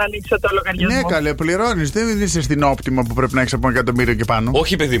πληρώσω για να ανοίξω το λογαριασμό. Ναι, καλέ, πληρώνεις. Δεν είσαι στην όπτιμα που πρέπει να έχεις από 1 εκατομμύριο και πάνω.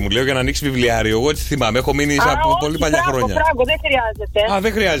 Όχι, παιδί μου, λέω για να ανοίξει βιβλιάριο. Εγώ έτσι θυμάμαι, έχω μείνει από πολύ παλιά χρόνια. Δεν χρειάζεται.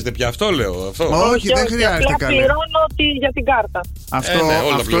 Δεν χρειάζεται πια, αυτό λέω. Όχι, δεν χρειάζεται. Πληρώνω για την κάρτα.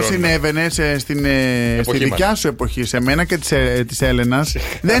 Αυτό συνέβαινε στη δικιά σου εποχή. Σε μένα και της Έλενας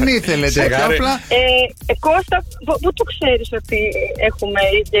δεν ήθελε τέτοιο. Κώστα, πού το ξέρεις ότι έχουμε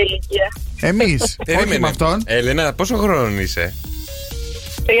ίδια ηλικία? Εμείς, όχι με αυτόν. Έλενα, πόσο χρόνο είσαι?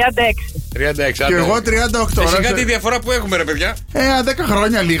 36. Και εγώ 38. Εσύ κάτι διαφορά που έχουμε ρε παιδιά? 10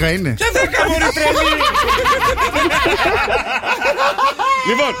 χρόνια λίγα είναι. Και 10 μωρή τρελή.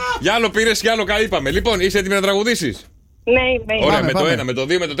 Λοιπόν, για άλλο πήρες, για άλλο είπαμε. Λοιπόν, είσαι έτοιμη να τραγουδήσεις? Ναι, είμαι. Ωραία, με το 1, με το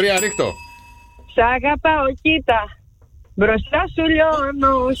 2, με το 3, ρίχτω. Σ' αγαπάω, κοίτα. Μπροστά σου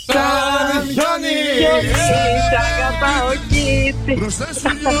λιώνω σαν χιόνι. Σ' αγαπάω, κοίτα. Μπροστά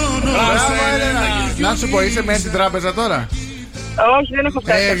σου λιώνω. Να σου πω, είσαι μέσα στην τράπεζα τώρα? Όχι, δεν έχω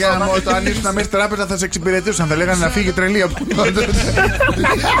φτάσει. Για να το ανοίξουν μέσα στην τράπεζα θα σε εξυπηρετούσαν. Θα λέγανε να φύγει τρελή από τότε.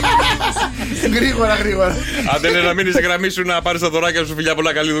 Γρήγορα. Αν δεν είναι να μείνεις στη γραμμή σου να πάρεις τα δωράκια σου, φιλιά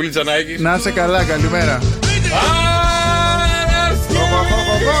πολλά, καλή δουλίτσα να έχεις. Να είσαι καλά, καλημέρα.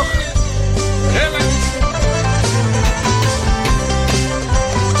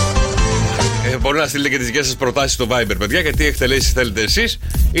 Μπορεί να στείλετε και τις δικές σας προτάσεις στο Viber, παιδιά, γιατί εκτελέσεις θέλετε εσείς.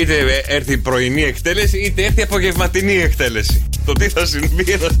 Είτε έρθει πρωινή εκτέλεση, είτε έρθει απογευματινή εκτέλεση. Το τι θα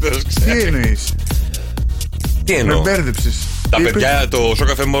συμβεί, ένας Θεός ξέρει. Τι εννοείς? Τι εννοώ? Με μπέρδεψες. Τα παιδιά, το Show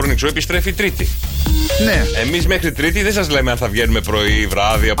Cafe Morning Show επιστρέφει Τρίτη. Ναι. Εμείς μέχρι Τρίτη δεν σας λέμε αν θα βγαίνουμε πρωί,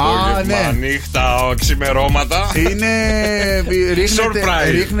 βράδυ, απόγευμα, νύχτα, ξημερώματα.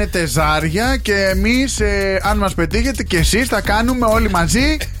 Ρίχνετε ζάρια και εμείς, αν μας πετύχετε και εσείς, θα κάνουμε όλοι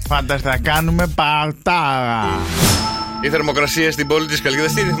μαζί. Φανταστικά, θα κάνουμε παρτάρα. Η θερμοκρασία στην πόλη της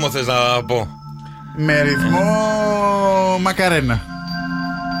Καλκίδας, τι ρυθμό θες να πω? Με ρυθμό Μακαρένα.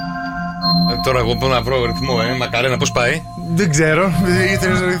 Τώρα εγώ μπορώ να βρω ρυθμό, Μακαρένα, πώς πάει? Δεν ξέρω,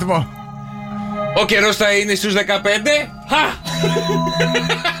 ήθελες ρυθμό. Ο καιρός θα είναι στους 15.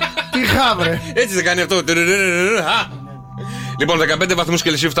 Τι χάβρε. Έτσι δεν κάνει αυτό. Λοιπόν, 15 βαθμούς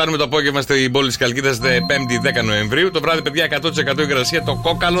Κελσίου φτάνουμε το απόγευμα στην πόλη της Καλκίδας 5η 10 Νοεμβρίου. Το βράδυ, παιδιά, 100% υγρασία. Το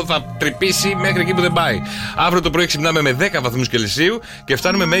κόκαλο θα τρυπήσει μέχρι εκεί που δεν πάει. Αύριο το πρωί ξυπνάμε με 10 βαθμούς Κελσίου και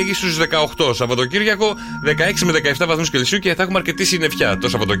φτάνουμε μέγιστους στους 18. Σαββατοκύριακο 16 με 17 βαθμούς Κελσίου και θα έχουμε αρκετή συννεφιά το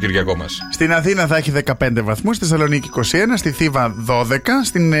Σαββατοκύριακό μας. Στην Αθήνα θα έχει 15 βαθμούς, στη Θεσσαλονίκη 21, στη Θήβα 12,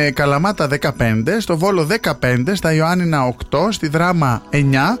 στην Καλαμάτα 15, στο Βόλο 15, στα Ιωάννινα 8, στη Δράμα 9,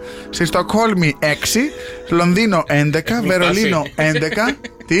 στη Στοκχόλμη 6, Λονδίνο 11, Βερολίνο 11.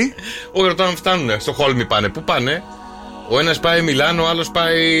 Τι? Όχι, όταν φτάνουνε, στο Χόλμη πάνε. Πού πάνε? Ο ένας πάει Μιλάνο, ο άλλος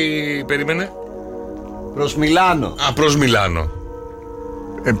πάει. Περίμενε. Προς Μιλάνο. Προς Μιλάνο.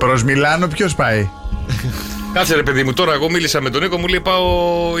 Προς Μιλάνο ποιος πάει? Κάτσε ρε παιδί μου, τώρα εγώ μίλησα με τον Νίκο, μου λέει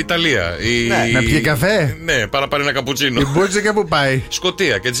πάω Ιταλία. Να πιει καφέ? Ναι, πάρα πάρει ένα καπουτσίνο. Η Μπούτζικα που πάει?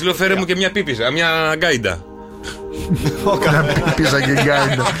 Σκωτία. Και της λέω φέρε μου και μια πίπιζα, μια γκάιντα. Πίζα και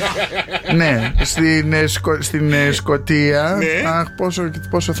γκάιντα. Ναι, στην Σκωτία. Αχ,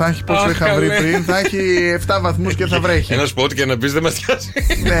 πόσο θα έχει, πόσο είχα βρει πριν. Θα έχει 7 βαθμούς και θα βρέχει. Ένα σποτ και να πεις δεν μας πιάσει.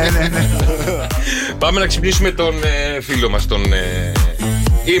 Ναι. Πάμε να ξυπνήσουμε τον φίλο μας, τον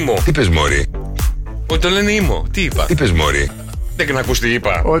Ήμο. Τι πες μωρή? Όχι, τον λένε Ήμο. Τι είπα? Τι πες μωρή? Δεν να ακούς τι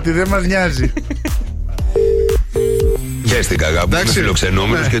είπα. Ότι δεν μας νοιάζει. Χαίστηκα, αγάπη. Είμαι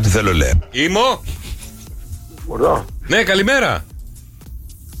φιλοξενούμενος και τι θέλω λέω. Ήμο. Μπορώ. Ναι, καλημέρα.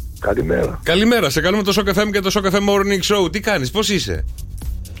 Καλημέρα. Καλημέρα. Σε καλούμε το Shock FM και το Shock FM Morning Show. Τι κάνεις, πώς είσαι?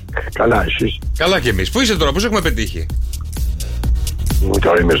 Καλά, εσείς? Καλά κι εμείς. Πού είσαι τώρα, πώς έχουμε πετύχει?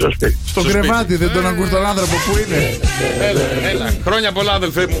 Τώρα είμαι στο σπίτι. Στο κρεβάτι, δεν τον ακούς τον άνθρωπο, πού είναι? Έλα. Χρόνια πολλά,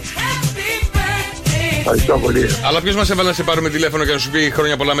 αδελφέ μου. Ευχαριστώ πολύ. Αλλά ποιος μας έβαλε να σε πάρουμε τηλέφωνο και να σου πει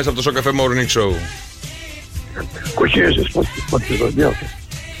χρόνια πολλά μέσα από το Shock FM Morning Show? Κοχέζες, πότε το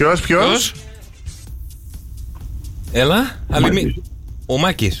διάφορα. Ποιος? Έλα, ο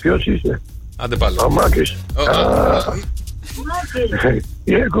Μάκης. Ποιος είσαι? Άντε πάλι. Ο Μάκης.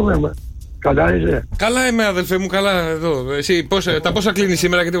 Τι έκομαι, καλά είσαι? Καλά είμαι, αδελφέ μου, καλά εδώ. Εσύ τα πόσα κλείνει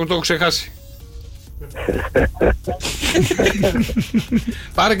σήμερα, γιατί το έχω ξεχάσει.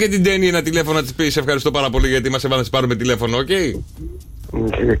 Πάρε και την Τέννη ένα τηλέφωνο να της πεις ευχαριστώ πάρα πολύ γιατί μας έβαλε να της πάρουμε τηλέφωνο, οκ?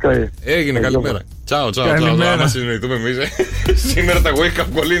 Έγινε, καλημέρα. Τσάου, άμα συνοηθούμε εμείς. Σήμερα τα wake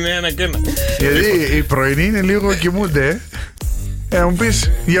up call είναι ένα και ένα. Γιατί οι πρωινοί είναι λίγο κοιμούνται. Μου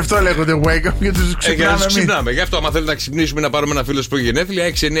πεις, γι' αυτό λέγονται wake up, γιατί τους ξυπνάμε. Γι' αυτό, άμα θέλετε να ξυπνήσουμε, να πάρουμε ένα φίλο που έχει γενέθλια,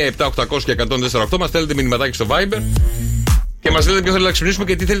 6, 9, 7, 800 και 148, μας στέλνετε μηνυματάκι στο Viber και μας λέτε ποιο θέλετε να ξυπνήσουμε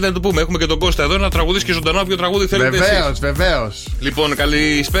και τι θέλετε να του πούμε. Έχουμε και τον Κώστα εδώ να τραγουδήσει και ζωντανό όποιο τραγούδι θέλετε. Βεβαίως. Λοιπόν,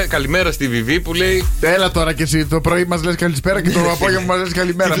 καλημέρα στη Βιβί που λέει. Έλα τώρα και εσύ, το πρωί μας λες καλησπέρα και το απόγευμα μας λες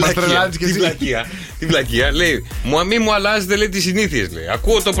καλημέρα. Μας τρελάνεις και εσύ. Την πλακία. Λέει, μη μου αλλάζετε, λέει, τις συνήθειες. Λέει.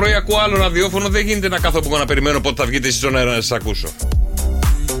 Ακούω το πρωί, ακούω άλλο ραδιόφωνο, δεν γίνεται να κάθω που να περιμένω πότε θα βγείτε εσείς στον αέρα να σας ακούσω.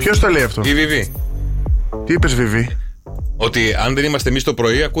 Ποιος το λέει αυτό? Η Βιβί. Τι είπες, Βιβί? Ότι αν δεν είμαστε εμείς το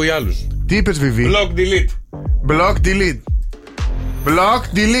πρωί, ακούει άλλους. Τι είπες, Βιβί? Block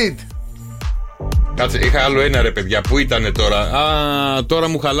delete. Κάτσε, είχα άλλο ένα ρε παιδιά. Πού ήτανε τώρα? Τώρα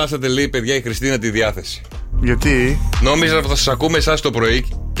μου χαλάσατε, λέει, παιδιά, η Χριστίνα τη διάθεση. Γιατί? Νόμιζα ότι θα σας ακούμε εσάς το πρωί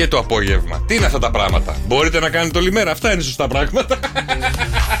και το απόγευμα. Τι είναι αυτά τα πράγματα? Μπορείτε να κάνετε όλη μέρα. Αυτά είναι σωστά πράγματα.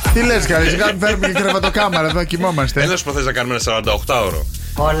 Τι λες, καλή, σιγά φέρουμε και κρεβατοκάμαρα εδώ, κοιμόμαστε. Έλα σου που θες να κάνουμε ένα 48ωρο.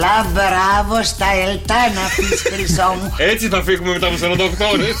 Πολλά μπράβο στα ελτά να πεις, χρυσό μου. Έτσι θα φύγουμε μετά από 48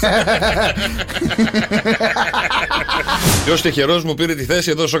 ώρες. Ποιος τυχερός μου πήρε τη θέση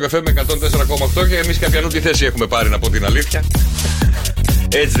εδώ στο καφέ με 104,8 και εμείς καπιανού τη θέση έχουμε πάρει, να πω την αλήθεια.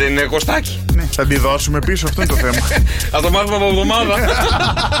 Έτσι δεν είναι, Κωστάκι? Ναι, θα τη δώσουμε πίσω, αυτό είναι το θέμα. Θα το μάθουμε από εβδομάδα.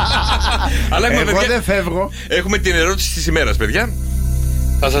 Αλλά έχουμε, εγώ δεν φεύγω. Έχουμε την ερώτηση της ημέρας, παιδιά.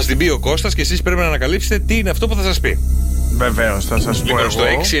 Θα σας την πει ο Κώστας και εσείς πρέπει να ανακαλύψετε τι είναι αυτό που θα σας πει. Βεβαίως, θα σας πω εγώ. Στο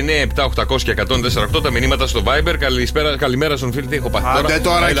 6, 9, 7, 800 και 148 τα μηνύματα στο Viber. Καλημέρα στον φίλο, τι έχω πάθει τώρα.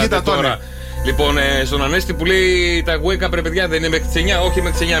 Τώρα, κοίτα τώρα. Λοιπόν, στον Ανέστη που λέει τα wake up, ρε παιδιά, δεν είναι μέχρι τις 9, όχι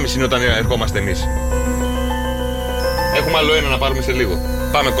μέχρι τις 9.30 είναι όταν ερχόμαστε εμείς. Έχουμε άλλο ένα να πάρουμε σε λίγο.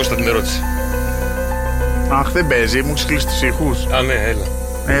 Πάμε, Κώστα, την ερώτηση. Αχ, δεν παίζει, μου έχεις κλείσει τους ήχους. Α, ναι,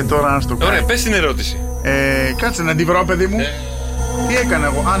 έλα. Τώρα ας το κάνω. Ωραία, πες την ερώτηση. Κάτσε να την βρω, παιδί μου. Τι έκανα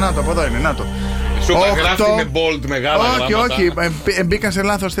εγώ? Να το, από εδώ είναι, να το. Σου τα γράφει με bold μεγάλα γράμματα. Όχι, μπήκα σε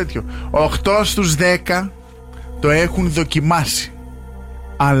λάθος τέτοιο. 8 στους 10 το έχουν δοκιμάσει,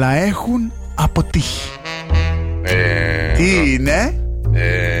 αλλά έχουν αποτύχει. Τι είναι?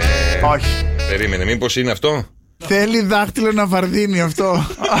 Όχι. Περίμενε, μήπως είναι αυτό? Θέλει δάχτυλο να βαρδίνει αυτό.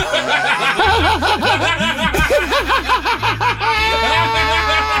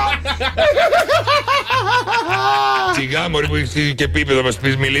 Σιγά, μωρή που έχεις και επίπεδο, μας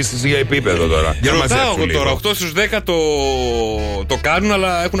πεις μιλήσεις για επίπεδο τώρα. Ρωτάω εγώ τώρα, 8 στους 10 το κάνουν,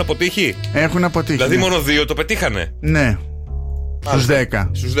 αλλά έχουν αποτύχει. Έχουν αποτύχει. Δηλαδή μόνο 2 το πετύχανε. Ναι. Στους 10.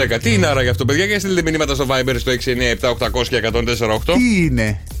 Στους 10. Τι είναι άρα για αυτό, παιδιά? Και στείλτε μηνύματα στο Viber στο 6, 9, 7, 800 και 148.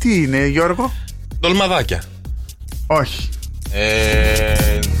 Τι είναι, Γιώργο? Ντολμαδάκια. Όχι.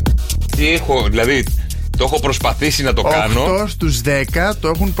 Τι έχω, δηλαδή το έχω προσπαθήσει να το κάνω. 8 στους 10 το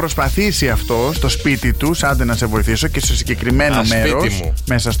έχουν προσπαθήσει αυτό στο σπίτι τους. Άντε να σε βοηθήσω, και στο συγκεκριμένο μέρος,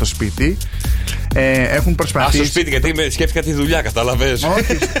 μέσα στο σπίτι. Έχουν προσπαθήσει. Στο σπίτι, γιατί σκέφτηκα τη δουλειά, κατάλαβες?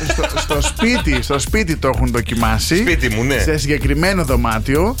 Όχι, στο σπίτι το έχουν δοκιμάσει. Σπίτι μου, ναι. Σε συγκεκριμένο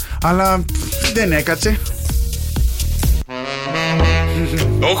δωμάτιο, αλλά δεν έκατσε.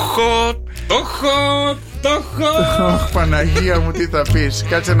 Το έχω. Παναγία μου, τι θα πεις?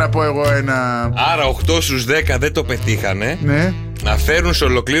 Κάτσε να πω εγώ ένα. Άρα 8 στους 10 δεν το πετύχανε. Ναι. Να φέρουν σε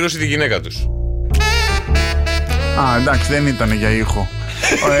ολοκλήρωση τη γυναίκα τους. Εντάξει, δεν ήταν για ήχο.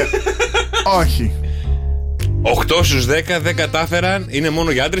 Όχι. 8 στους 10 δεν κατάφεραν. Είναι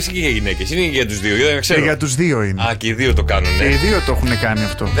μόνο για άντρες ή και για γυναίκες? Είναι για τους δύο? Για τους δύο είναι. Και οι δύο το κάνουν. Και οι δύο το έχουν κάνει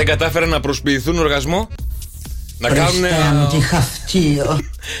αυτό. Δεν κατάφεραν να προσποιηθούν οργασμό.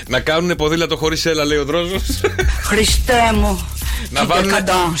 Να κάνουν ποδήλατο χωρίς σέλα, λέει ο Δρόζος. Χριστέ μου.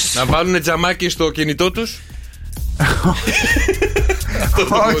 Να βάλουν τζαμάκι στο κινητό τους.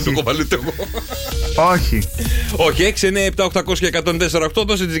 Το κοβαλούτε εγώ. Όχι. Όχι, 6, 9, 7, 800 και 104,8.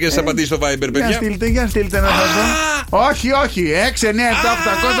 Δώσε τις δικές σας απαντήσεις στο Viber, παιδιά. Για στείλτε να σας δω. Όχι. 6, 9, 7,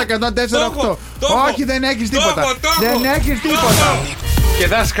 800 και 104,8. Όχι, δεν έχεις τίποτα. Δεν έχεις τίποτα. Και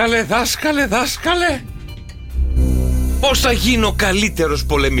δάσκαλε. Πώς θα γίνω καλύτερος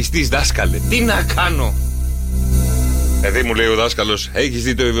πολεμιστής, δάσκαλε? Τι να κάνω? Παιδί μου, λέει ο δάσκαλος, έχεις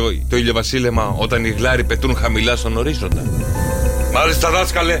δει το ηλιοβασίλεμα όταν οι γλάροι πετούν χαμηλά στον ορίζοντα? Μάλιστα,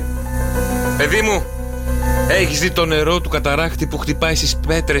 δάσκαλε. Παιδί μου, έχεις δει το νερό του καταράκτη που χτυπάει στις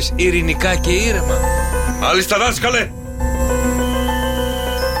πέτρες ειρηνικά και ήρεμα? Μάλιστα, δάσκαλε.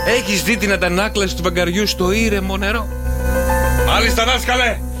 Έχεις δει την αντανάκλαση του βαγκαριού στο ήρεμο νερό? Μάλιστα,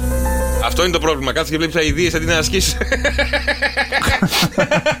 δάσκαλε. Αυτό είναι το πρόβλημα. Κάτσε και βλέπεις αηδίες αντί να ασκήσεις.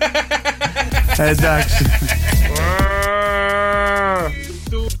 Εντάξει.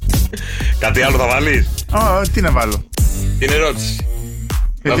 Κάτι άλλο θα βάλεις? Τι να βάλω? Την ερώτηση.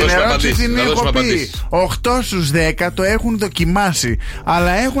 Την ερώτηση την έχω πει. 8 στους 10 το έχουν δοκιμάσει,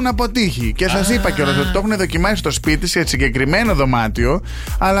 αλλά έχουν αποτύχει. Και σας είπα κιόλας ότι το έχουν δοκιμάσει στο σπίτι σε συγκεκριμένο δωμάτιο,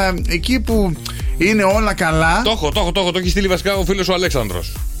 αλλά εκεί που είναι όλα καλά. Το έχει στείλει βασικά ο φίλος ο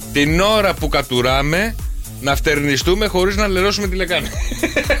Αλέξανδρος. Την ώρα που κατουράμε, να φτερνιστούμε χωρίς να λερώσουμε τη λεκάνη.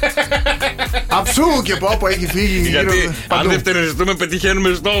 Αψού και πω έχει φύγει. Γιατί αν δεν φτερνιστούμε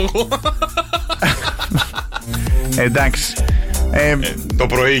πετυχαίνουμε στόχο. Εντάξει. Το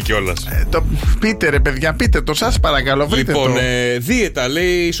πρωί κιόλας. Πείτε ρε παιδιά, πείτε το, σας παρακαλώ, βρείτε λοιπόν, το. δίαιτα λέει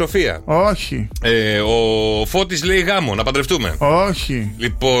η Σοφία. Όχι. Ο Φώτης λέει γάμο, να παντρευτούμε. Όχι.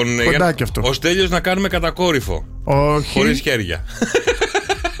 Λοιπόν, αυτό. Ο Στέλιος να κάνουμε κατακόρυφο. Όχι. Χωρίς χέρια.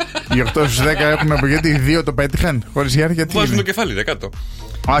 Οι 8 στους 10 έχουμε από γιατί οι 2 το πέτυχαν χωρίς χέρια. Τι βάζουν το κεφάλι ρε κάτω.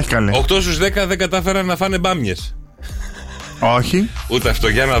 Όχι καλέ. 8 στους 10 δεν κατάφεραν να φάνε μπάμιες. Όχι. Ούτε αυτό,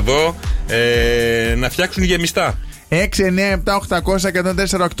 για να δω. Να φτιάξουν γεμιστά. 6, 9, 7, 800,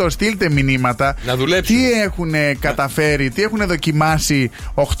 104,8. Στείλτε μηνύματα. Να δουλέψουν. Τι έχουν καταφέρει, τι έχουν δοκιμάσει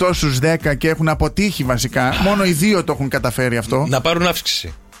 8 στους 10 και έχουν αποτύχει βασικά. Μόνο οι 2 το έχουν καταφέρει αυτό. Να πάρουν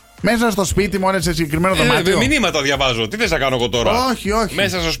αύξηση. Μέσα στο σπίτι μου, σε συγκεκριμένο δωμάτιο. Μηνύματα διαβάζω. Τι θες να κάνω εγώ τώρα? Όχι.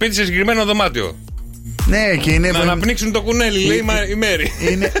 Μέσα στο σπίτι σε συγκεκριμένο δωμάτιο. Ναι, και είναι. Να αναπνίξουν το κουνέλι, λέει η Μέρη.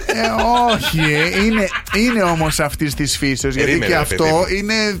 Όχι, είναι όμως αυτής της φύσεως. Γιατί και αυτό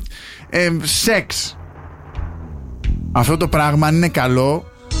είναι σεξ. Αυτό το πράγμα είναι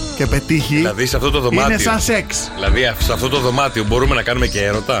καλό και πετύχει. Δηλαδή σε αυτό το δωμάτιο. Είναι σαν σεξ. Δηλαδή σε αυτό το δωμάτιο μπορούμε να κάνουμε και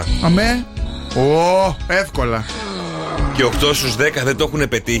έρωτα. Αμέ. Εύκολα. Και 8 στους 10 δεν το έχουν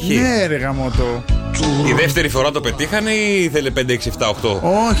πετύχει. Ναι, ρε γαμώτο. Η δεύτερη φορά το πετύχανε ή ήθελε 5, 6, 7, 8?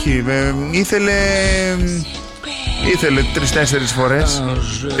 Όχι, ήθελε 3-4 φορές.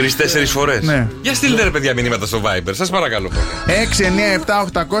 3-4 φορές. Ναι. Για στείλτε ρε παιδιά μηνύματα στο Viber, σας παρακαλώ. 6, 9, 7,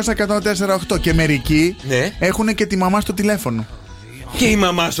 800, 104,8. Και μερικοί έχουν και τη μαμά στο τηλέφωνο. Και η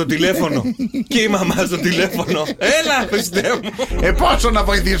μαμά στο τηλέφωνο. Και η μαμά στο τηλέφωνο. Έλα, Χριστέ μου. Πόσο να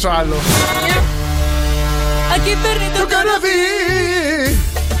βοηθήσω άλλο. Aquí παίρνει το καράβι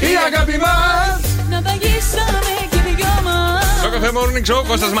η αγάπη μας. Να βαγίσαμε και οι δυο μας. Στο καφέ Morning Show,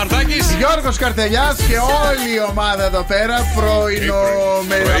 Κώστας Μαρτάκης, Γιώργος Καρτελιάς και όλη η ομάδα εδώ πέρα.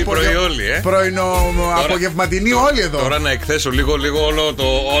 Πρωινό απογευματινή όλοι εδώ. Τώρα να εκθέσω λίγο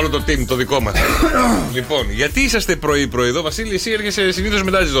όλο το team, το δικό μας. Λοιπόν, γιατί είσαστε πρωί εδώ, Βασίλη? Εσύ έρχεσαι συνήθως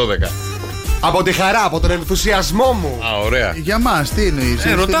μετά τις 12. Από τη χαρά, από τον ενθουσιασμό μου. Α, ωραία. Για μας, τι εννοείς?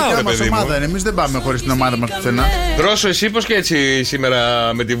 Ρωτάω, ρε παιδί μου. Εμείς δεν πάμε χωρίς την ομάδα μας πουθενά. Δρόσο, εσύ πως και έτσι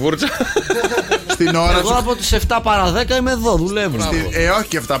σήμερα με τη βούρτσα? Στην ώρα εγώ από τις 7 παρά 10 είμαι εδώ, δουλεύω. Όχι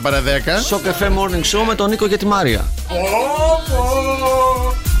και 7 παρά 10. Στο καφέ Morning Show με τον Νίκο και τη Μάρια.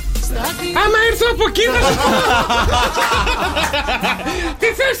 Άμα ήρθω από εκεί θα σου πω. Τι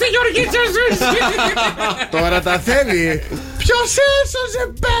θες τη Γεωργίτσα σου? Τώρα τα θέλει. Ποιος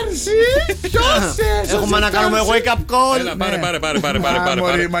έσωσε πέρσι? Ποιος έσωσε? Έχουμε να κάνουμε wake up call. Έλα, πάρε.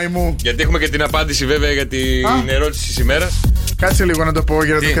 Γιατί έχουμε και την απάντηση βέβαια για την ερώτηση της ημέρας. Κάτσε λίγο να το πω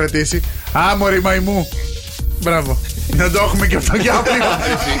για να το κρατήσει. Μωρή μαϊμού. Μπράβο. Να το έχουμε και αυτό για αύριο.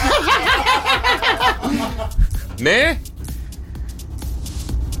 Ναι.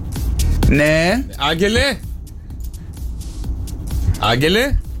 Ναι. Άγγελε.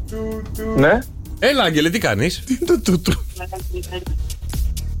 Ναι. Έλα, Άγγελε, τι κάνεις? Τι είναι το τούτου?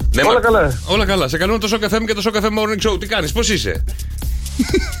 Ναι, όλα καλά. Όλα καλά. Σε καλούμε το Show Cafe και το Show Cafe Morning Show. Τι κάνεις, πώς είσαι?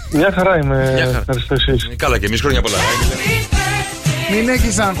 Μια χαρά είμαι. Ευχαριστώ εσείς. Καλά, και εμείς χρόνια πολλά. Μην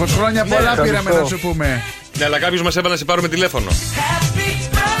έχεις άγχος. Χρόνια πολλά πήραμε να σου πούμε. Ναι, αλλά κάποιος μας έβαλε να σε πάρουμε τηλέφωνο.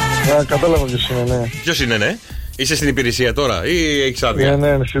 Κατάλαβα ποιος είναι, ναι. Ποιος είναι, ναι? Είσαι στην υπηρεσία τώρα ή έχεις άδεια?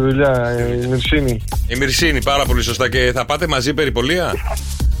 Ναι, στη δουλειά. Η Μυρσίνη. Η Μυρσίνη, πάρα πολύ σωστά. Και θα πάτε μαζί περιπολία?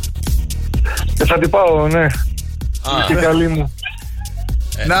 Θα την πάω, ναι. Και καλή μου.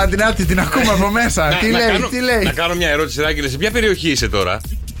 Να την ακούμε από μέσα. Τι λέει. Να κάνω μια ερώτηση, Ράγγελε. Σε ποια περιοχή είσαι τώρα?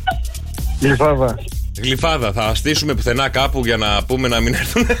 Γλυφάδα. Γλυφάδα. Θα στήσουμε πουθενά κάπου για να πούμε να μην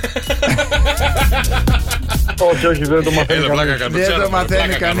έρθουν? Όχι, δεν το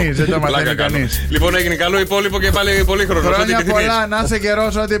μαθαίνει κανείς. Δεν το μαθαίνει κανείς. Λοιπόν, έγινε καλό υπόλοιπο και πάλι πολύ χρόνο. Χρόνια πολλά, να είσαι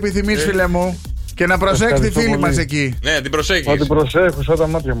καιρός, ό,τι επιθυμείς, φίλε μου. Και να προσέξεις τη φίλη μας εκεί. Ναι, την προσέχεις. Θα την προσέχω σαν τα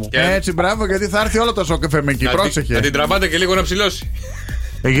μάτια μου. Έτσι, μπράβο, γιατί θα έρθει όλο το Σοκ FM εκεί. Πρόσεχε. Να την τραβάτε και λίγο να ψηλώσει.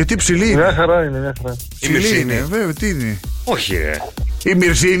 Γιατί ψηλή είναι? Μια χαρά είναι. Η Μυρσίνη. Βέβαια, τι είναι? Όχι, ρε. Η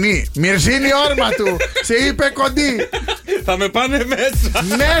Μυρσίνη όρμα του. Σε είπε κοντή. Θα με πάνε μέσα.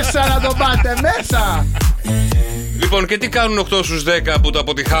 Μέσα να τον πάτε, μέσα. Λοιπόν, και τι κάνουν 8 στους 10 που το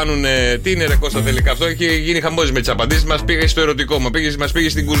αποτυχάνουν? Τι είναι, ρε Κώστα, τελικά? Αυτό έχει γίνει χαμός με τις απαντήσεις. Μας πήγε στο ερωτικό, μας πήγε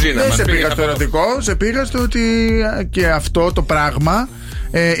στην κουζίνα. Δεν σε πήγα στο ερωτικό, σε πήγα στο ότι και αυτό το πράγμα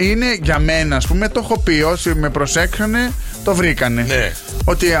είναι για μένα, ας πούμε, το έχω πει. Όσοι με προσέξανε, το βρήκανε. Ναι.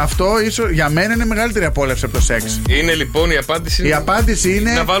 Ότι αυτό ίσως για μένα είναι μεγαλύτερη απόλαυση από το σεξ. Είναι λοιπόν η απάντηση. Η απάντηση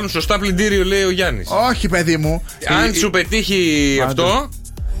είναι. Να βάλουν σωστά πλυντήριο, λέει ο Γιάννης. Όχι, παιδί μου. Αν σου πετύχει αυτό,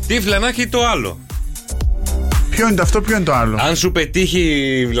 τύφλα να έχει το άλλο. Ποιο είναι το αυτό, ποιο είναι το άλλο? Αν σου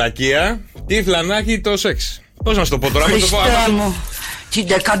πετύχει βλακεία, τύφλα να έχει το σεξ. Πώς να σου το πω τώρα? Χριστέ μου, την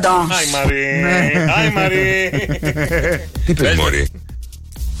decadence. Άι Μαρή. Τι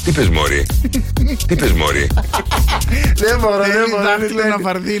πες, Μωρή? Δεν μπορώ να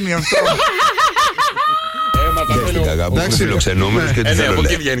φαρδίνει αυτό. Εντάξει, φιλοξενούμενος και τι θέλω. Από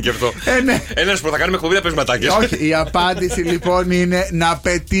εκεί βγαίνει και αυτό. Ένας που θα κάνουμε εκπομπή να πες ματάκες. Όχι, η απάντηση λοιπόν είναι να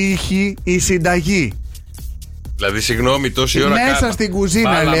πετύχει η συνταγή. Δηλαδή, συγγνώμη, τόση ώρα μέσα στην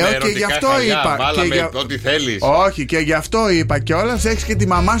κουζίνα, λέω, και γι' αυτό είπα. Βάλαμε ό,τι θέλεις. Όχι, και γι' αυτό είπα κιόλας. Έχεις και τη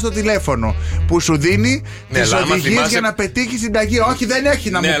μαμά στο τηλέφωνο που σου δίνει τις οδηγίες για να πετύχει συνταγή. Όχι, δεν έχει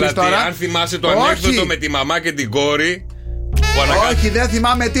να μου πεις τώρα. Αν θυμάσαι το ανέκδοτο με τη μαμά και την κόρη. Όχι, δεν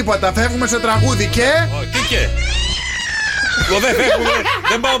θυμάμαι τίποτα. Φεύγουμε σε τραγούδι και. Τι και? Δεν φεύγουμε.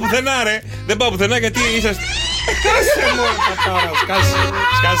 Δεν πάω πουθενά, ρε. Δεν πάω πουθενά γιατί είσαστε. Σκάσε μόνο.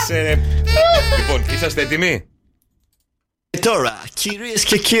 Σκάσε. Λοιπόν, είσαστε έτοιμοι? Τώρα, κυρίες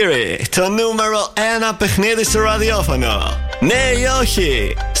και κύριοι, το νούμερο 1 παιχνίδι στο ραδιόφωνο. Ναι ή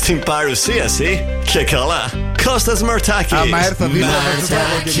όχι? Στην παρουσίαση και καλά, Κώστας Μαρτάκης. Άμα έρθω δίπλα θα σου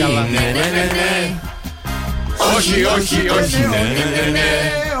πω και καλά.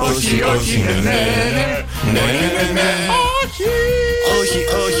 Όχι, ναι.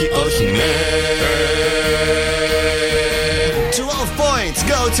 12 points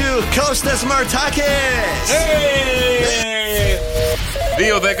go to Kostas Martakis.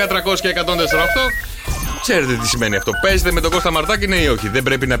 2, 10, 300 και 148. Ξέρετε τι σημαίνει αυτό? Παίζετε με τον Κώστα Μαρτάκη, ναι ή όχι? Δεν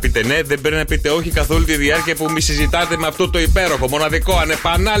πρέπει να πείτε ναι, δεν πρέπει να πείτε όχι καθ' όλη τη διάρκεια που μη συζητάτε με αυτό το υπέροχο, μοναδικό,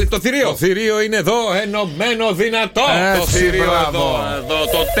 ανεπανάληπτο θηρίο. Το θηρίο είναι εδώ, ενωμένο, δυνατό. Το θηρίο εδώ.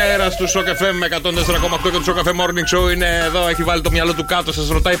 Το τέρας του Σοκ FM με 104,8 και του Σοκ FM Morning Show είναι εδώ. Έχει βάλει το μυαλό του κάτω, σας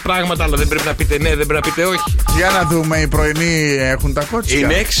ρωτάει πράγματα, αλλά δεν πρέπει να πείτε ναι, δεν πρέπει να πείτε όχι. Για να δούμε, οι πρωινοί έχουν τα κότσια.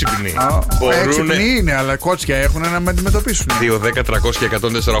 Είναι έξυπνοι. Έξυπνοι είναι, αλλά κότσια έχουν να με αντιμετωπίσουν. 2, 10, 300 και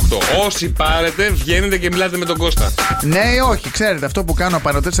 148. Όσοι πάρετε, βγαίνετε και μιλάτε με τον Κώστα. Ναι ή όχι? Ξέρετε αυτό που κάνω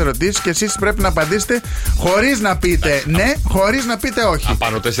απανωτές ερωτήσεις και εσείς πρέπει να απαντήσετε χωρίς να πείτε ναι, χωρίς να πείτε όχι.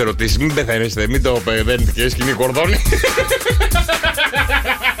 Απανωτές ερωτήσεις, μην πεθαίνεστε, μην το παιδένετε και σκηνή κορδόνι.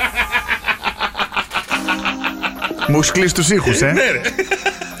 Μου σκλείς τους ήχους, Ναι, ρε.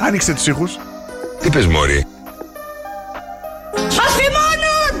 Άνοιξε τους ήχους. Τι πες, Μωρή?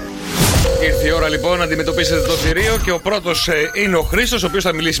 Ήρθε η ώρα λοιπόν να αντιμετωπίσετε το θηρίο και ο πρώτος είναι ο Χρήστος, ο οποίος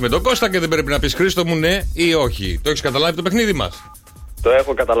θα μιλήσει με τον Κώστα και δεν πρέπει να πεις Χρήστο μου ναι ή όχι. Το έχεις καταλάβει το παιχνίδι μας? Το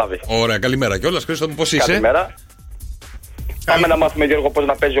έχω καταλάβει. Ωραία, καλημέρα κιόλας. Χρήστο μου, πώς είσαι? Καλημέρα. Πάμε να μάθουμε, Γιώργο, πώς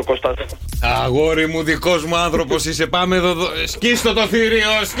να παίζει ο Κώστας. Αγόρι μου, δικός μου άνθρωπος είσαι. Πάμε εδώ. Σκίστο το θηρίο,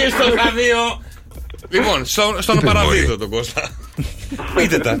 σκίστο τα δύο. Λοιπόν, στον παραδείγμα τον Κώστα.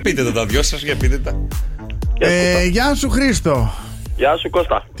 Πείτε τα δυο σας, για πείτε τα. Γεια σου Χρήστο. Γεια σου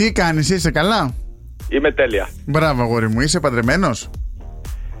Κώστα. Τι κάνεις, είσαι καλά? Είμαι τέλεια. Μπράβο αγόρι μου, είσαι παντρεμένος?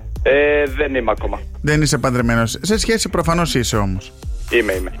 Δεν είμαι ακόμα. Δεν είσαι παντρεμένος. Σε σχέση προφανώς είσαι όμως.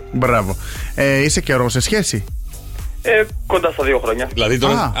 Είμαι. Μπράβο. Είσαι καιρό σε σχέση? Κοντά στα 2 χρόνια. Δηλαδή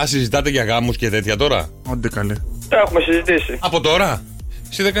τώρα συζητάτε για γάμους και τέτοια τώρα? Όντε καλέ. Έχουμε συζητήσει. Από τώρα?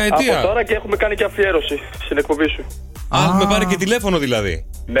 Στη δεκαετία? Από τώρα και έχουμε κάνει και αφιέρωση στην εκπομπή σου. Έχουμε πάρει και τηλέφωνο δηλαδή.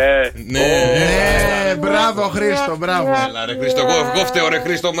 Ναι. Μπράβο Χρήστο, μπράβο. Έλα ρε Χρήστο, εγώ φταίω ρε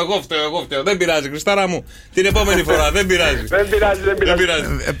Χρήστο, εγώ φταίω. Δεν πειράζει Χριστάρα μου, την επόμενη φορά δεν πειράζει. Δεν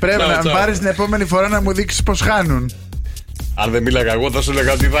πειράζει. Πρέπει να πάρεις την επόμενη φορά να μου δείξεις πως χάνουν. Αν δεν μίλαγα εγώ θα σου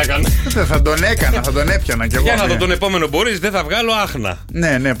λέγα τι θα έκανε. Θα τον έκανα, θα τον έπιανα κι εγώ. Για να δω τον επόμενο μπορείς, δεν θα βγάλω άχνα.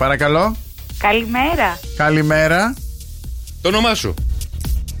 Ναι, παρακαλώ. Καλημέρα. Καλημέρα. Το όνομά σου?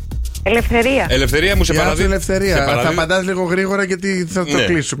 Ελευθερία. Ελευθερία μου, σε παραδείγμα. Ελευθερία. Θα απαντάς λίγο γρήγορα γιατί θα το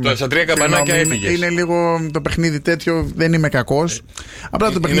κλείσουμε. Στα 3 καμπανάκια έφυγες. Είναι λίγο το παιχνίδι τέτοιο, δεν είμαι κακός.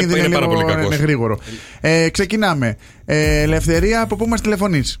 Απλά το παιχνίδι είναι λίγο γρήγορο. Ξεκινάμε. Ελευθερία, από πού μας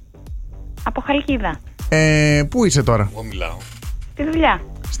τηλεφωνείς? Από Χαλκίδα. Πού είσαι τώρα? Εγώ μιλάω. Στη δουλειά.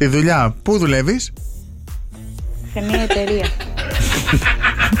 Στη δουλειά. Πού δουλεύεις? Σε μια εταιρεία.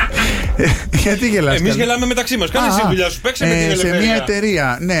 Γιατί γελάς? Εμείς γελάμε μεταξύ μας. Κάνε εσύ δουλειά σου. Παίξε με την Ελευθερία. Σε μια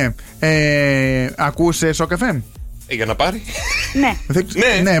εταιρεία, ναι. Ακούς Shock FM? Για να πάρει. Ναι.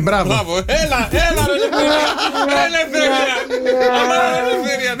 Ναι, μπράβο. Έλα,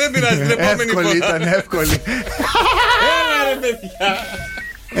 Ελευθερία. Δεν πειράζει, την επόμενη φορά. Ήταν εύκολη. Έλα ρε παιδιά.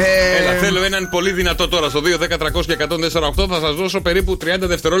 Έλα, θέλω έναν πολύ δυνατό τώρα. Στο 2-10-300-1048 θα σας δώσω περίπου 30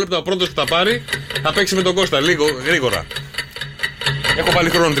 δευτερόλεπτα. Ο πρώτος που θα πάρει θα παίξει με τον Κώστα. Λίγο γρήγορα. Έχω βάλει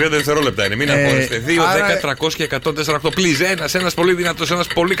χρόνο, 30 δευτερόλεπτα είναι. Μην αγχώνεστε. 2-10-300-1048. Please, ένας πολύ δυνατός, ένας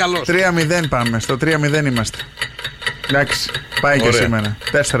πολύ καλός. 3-0 πάμε. Στο 3-0 είμαστε. Εντάξει, πάει και σήμερα.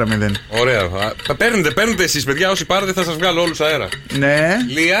 4-0. Ωραία. Παίρνετε εσείς, παιδιά. Όσοι πάρετε θα σας βγάλω όλους αέρα. Ναι.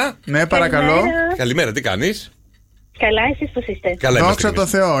 Λία. Ναι, παρακαλώ. Καλημέρα, τι κάνεις? Καλά, εσείς πώς είστε? Δόξα τω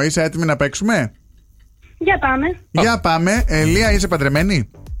Θεώ, είσαι έτοιμη να παίξουμε? Για πάμε. Για πάμε. Λία, είσαι παντρεμένη?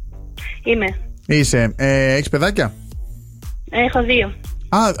 Είμαι. Είσαι. Έχεις παιδάκια? Έχω 2.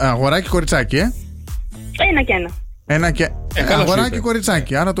 Αγοράκι κοριτσάκι, Ένα και ένα. Ένα και. Αγοράκι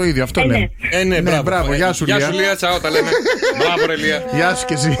κοριτσάκι, άρα το ίδιο, αυτό λέμε. Ναι, μπράβο. Γεια σου, Λία. Γεια σου, Λία, τσάω, τα λέμε. Μπράβο, ρε Λία. Γεια σου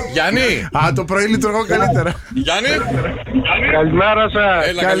και εσύ. Γιάννη. Το πρωί λειτουργώ καλύτερα. Γιάννη. Καλημέρα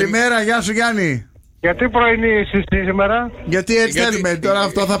σας. Καλημέρα, γεια σου, Γιάννη. Γιατί πρωινή εσείς σήμερα? Γιατί έτσι θέλουμε, τώρα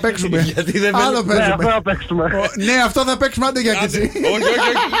αυτό θα παίξουμε. Γιατί δεν Άλλο παίζουμε. Ναι, αυτό θα παίξουμε. Ναι, αυτό θα παίξουμε, άντε για εσύ.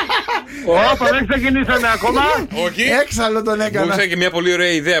 Όχι, δεν ξεκινήσαμε ακόμα. Όχι. Έξαλλο τον έκανα. Μου και μια πολύ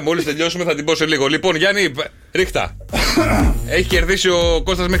ωραία ιδέα. Μόλις τελειώσουμε θα την πω σε λίγο. Λοιπόν, Γιάννη, ρίχτα. Έχει κερδίσει ο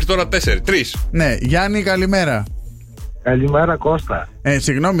Κώστας μέχρι τώρα 3. Ναι, Γιάννη, καλημέρα. Καλημέρα, Κώστα.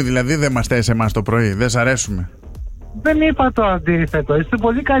 Συγγνώμη, δηλαδή δεν μας θες εμάς το πρωί, δεν σ' αρέσουμε. Δεν είπα το αντίθετο. Είστε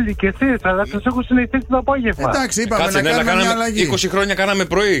πολύ καλοί και εσείς, αλλά σας έχω συνηθίσει το απόγευμα. Εντάξει, είπαμε να κάνουμε μια αλλαγή. 20 χρόνια κάναμε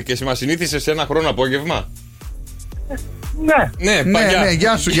πρωί και μας συνήθισες σε ένα χρόνο απόγευμα. Ναι. Ναι,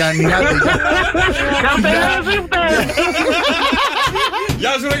 γεια σου Γιάννη.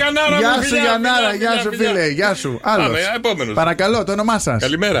 Γεια σου ρε Γιαννάρα. Γεια σου Γιαννάρα, γεια σου φίλε. Γεια σου. Άλλος. Παρακαλώ, το όνομά σας.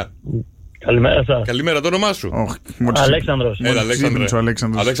 Καλημέρα. Καλημέρα σας. Καλημέρα, το όνομά σου? Αλέξανδρος. Έλα,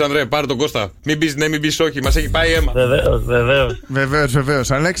 Αλέξανδρε, πάρε τον Κώστα. Μην πεις ναι, μην πεις όχι, μας έχει πάει αίμα.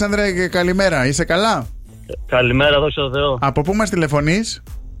 Βεβαίως. Αλέξανδρε, και καλημέρα, είσαι καλά? Καλημέρα, δόξα τω Θεώ. Από πού μας τηλεφωνείς?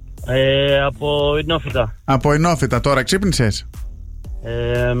 Από Ινόφυτα. Από Ινόφυτα, τώρα ξύπνησες?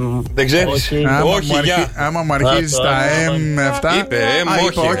 Δεν ξέρεις. Όχι, γεια. Άμα μου αρχίζεις τα M7. Είπε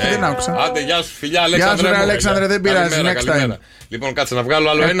όχι, δεν άκουσα. Άντε, γεια σου φιλιά, Αλέξανδρε. Γεια σου Αλέξανδρε, δεν πειράζει, next time. Λοιπόν, κάτσε να βγάλω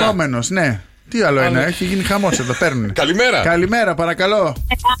άλλο ένα. Επόμενος, ναι. Τι άλλο ένα, έχει γίνει χαμός εδώ, παίρνουν. Καλημέρα. Καλημέρα, παρακαλώ.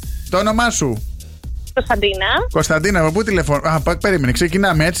 Το όνομά σου? Κωνσταντίνα. Κωνσταντίνα, από πού τηλεφωνώ? Περίμενε,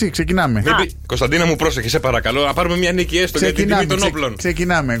 ξεκινάμε έτσι, ξεκινάμε. Κωνσταντίνα μου, πρόσεχε, σε παρακαλώ, να πάρουμε μια νίκη έστω για την τιμή των όπλων.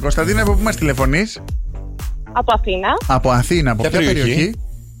 Ξεκινάμε. Κωνσταντίνα, από πού μας τηλεφωνείς? Από Αθήνα. Από Αθήνα, από ποια περιοχή?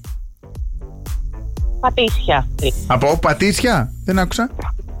 Πατήσια. Από Πατήσια, δεν άκουσα.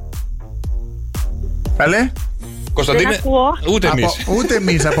 Καλέ. Κωνσταντίνε, ούτε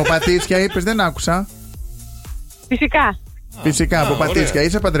εμείς. Από Πατήσια είπες, δεν άκουσα. Φυσικά. Από Πατήσια.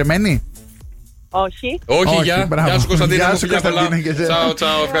 Είσαι παντρεμένη? Όχι, γεια σου Κωνσταντίνα μου, φιλιά πολλά.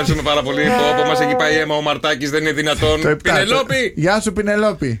 Τσάω, ευχαριστούμε πάρα πολύ. Που μας έχει πάει αίμα ο Μαρτάκης, δεν είναι δυνατόν. Πινελόπη. Γεια σου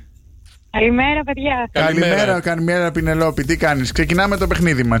Πινελόπη. Καλημέρα παιδιά. Καλημέρα Πινελόπη, τι κάνεις? Ξεκινάμε το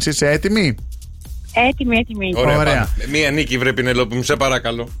παιχνίδι μας, είσαι έτοιμη? Έτοιμη. Ωραία. Μία νίκη βρε Πινελόπη μου, σε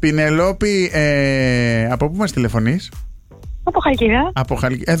παρακαλώ. Πινελόπη, από πού μας τηλεφωνείς? Από Χαλκίδα. Από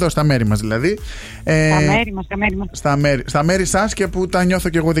Χαλκίδα, εδώ στα μέρη μας δηλαδή. Στα μέρη μας. Στα μέρη σας και που τα νιώθω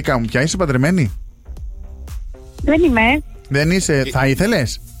και εγώ δικά μου πια. Είσαι παντρεμένη? Δεν είμαι. Δεν είσαι, θα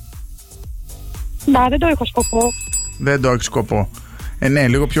ήθελες? Δεν το έχω σκοπό. Δεν το έχει σκοπό. Ναι,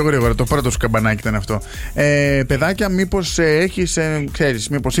 λίγο πιο γρήγορα. Το πρώτο σου καμπανάκι ήταν αυτό. Παιδάκια, μήπως έχεις, ξέρεις,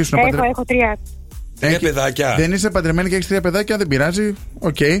 μήπως ήσουν παντρεμένη? Έχω 3. 3 παιδάκια. Δεν είσαι παντρεμένη και έχεις 3 παιδάκια, δεν πειράζει.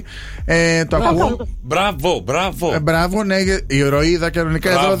 Οκ. Το ακούω. Μπράβο. Μπράβο, ναι, η ηρωίδα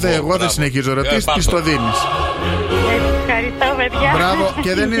κανονικά εδώ εγώ δεν συνεχίζω ερωτήσεις, της το δίνεις. Ευχαριστώ, παιδιά. Μπράβο,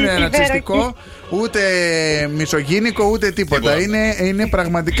 και δεν είναι ρατσιστικό, ούτε μισογίνικο, ούτε τίποτα. Είναι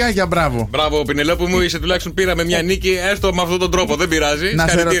πραγματικά για μπράβο. Μπράβο, Πινελόπη μου, είσαι τουλάχιστον πήραμε μια νίκη, έστω με αυτόν τον τρόπο. Δεν πειράζει. Να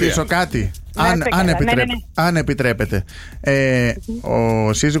σε ρωτήσω κάτι. Αν επιτρέπετε,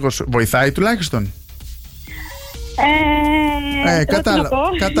 ο σύζυγος βοηθάει τουλάχιστον?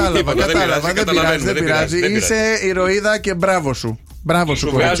 Κατάλαβα. Δεν πειράζει. Είσαι ηρωίδα και μπράβο σου. Μπράβο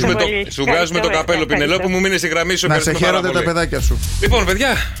σου, σου βγάζουμε το καπέλο, Πινελόπου μου, μείνε στη γραμμή σου. Να σε χαίρονται τα παιδάκια σου. Λοιπόν,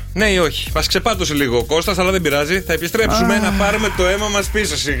 παιδιά, ναι ή όχι. Μας ξεπάτωσε λίγο ο Κώστας, αλλά δεν πειράζει. Θα επιστρέψουμε να πάρουμε το αίμα μας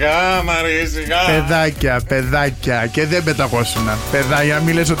πίσω. Σιγά, Μαρία, σιγά. Παιδάκια. Και δεν πεταγώσουνα. Παιδάκια,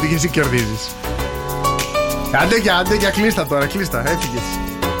 μην λες ότι εσύ κερδίζεις. Άντε για, κλείστα τώρα, κλείστα.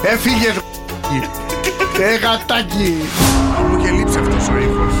 Έφυγες. Γατάκι. Μου είχε λείψει αυτός ο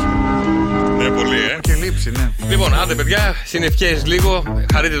ήχος. Ναι, πολύ, Και λείψει, ναι. Λοιπόν, άντε παιδιά, συνευχές λίγο.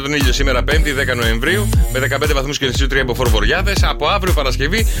 Χαρείτε τον ήλιο σήμερα 5η, 10 Νοεμβρίου. Με 15 βαθμούς Κελσίου, 3 από φορβοριάδες. Από αύριο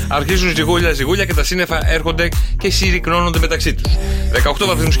Παρασκευή αρχίζουν ζυγούλια και τα σύννεφα έρχονται και συρρυκνώνονται μεταξύ τους. 18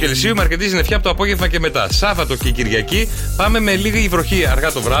 βαθμούς Κελσίου με αρκετή συννεφιά από το απόγευμα και μετά. Σάββατο και Κυριακή πάμε με λίγη βροχή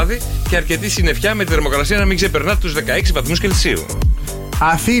αργά το βράδυ και αρκετή συννεφιά με τη θερμοκρασία να μην ξεπερνά τους 16 βαθμούς Κελσίου.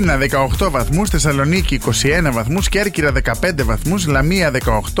 Αθήνα 18 βαθμούς, Θεσσαλονίκη 21 βαθμούς, Κέρκυρα 15 βαθμούς, Λαμία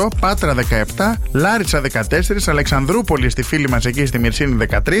 18, Πάτρα 17, Λάρισα 14, Αλεξανδρούπολη στη φίλη μας εκεί στη Μυρσίνη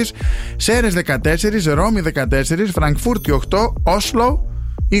 13, Σέρες 14, Ρώμη 14, Φραγκφούρτη 8, Όσλο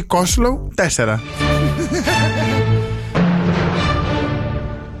ή Κόσλο 4.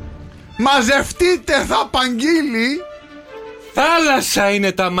 Μαζευτείτε, θα απαγγείλει. Θάλασσα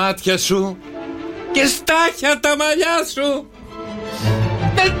είναι τα μάτια σου και στάχια τα μαλλιά σου.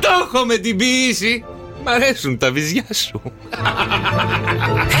 Δεν το έχω με την ποίηση. Μ' αρέσουν τα βυζιά σου.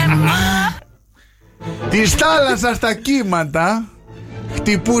 Της θάλασσας τα κύματα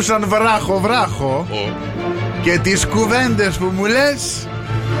χτυπούσαν βράχο και τις κουβέντες που μου λες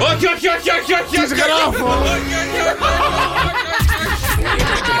όχι τις γράφω.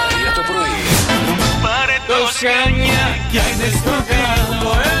 Πάρε το σκάνια κι άιντε στο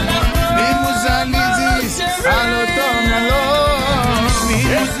καλό. Μη μου ζαλίζεις άλλο το μυαλό.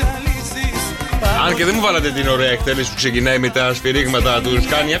 Αν και δεν μου βάλατε την ωραία εκτέλεση που ξεκινάει με τα σφυρίγματα του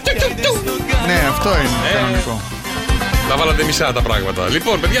σκάνια. Ναι, αυτό είναι κανονικό. Τα βάλατε μισά τα πράγματα.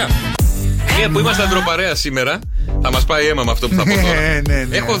 Λοιπόν, παιδιά, που είμαστε αντροπαρέα σήμερα, θα μας πάει αίμα με αυτό που θα πω τώρα. Ναι.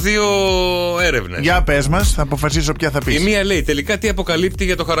 Έχω δύο έρευνες. Για πες μας, θα αποφασίσω ποια θα πεις. Η μία λέει τελικά τι αποκαλύπτει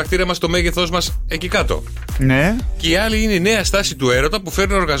για το χαρακτήρα μας, το μέγεθός μας εκεί κάτω. Ναι. Και η άλλη είναι η νέα στάση του έρωτα που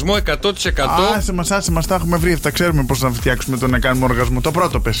φέρνει οργασμό 100%. Άσε μας, τα έχουμε βρει. Θα ξέρουμε πώς να φτιάξουμε το να κάνουμε οργασμό. Το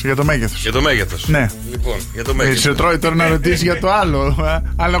πρώτο πες, για το μέγεθος. Για το μέγεθος. Ναι. Λοιπόν, για το μέγεθος. Σε τρώει τώρα να ρωτήσει για το άλλο.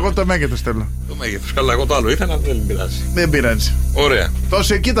 Αλλά εγώ το μέγεθος θέλω. Το μέγεθος. Καλά, εγώ το άλλο ήθελα, δεν πειράζει. Δεν πειράζει. Ωραία.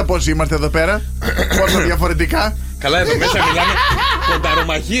 Τόσο κοίτα πώς είμαστε εδώ πέρα. Πόσο διαφορετικά. Καλά, εδώ μέσα μιλάμε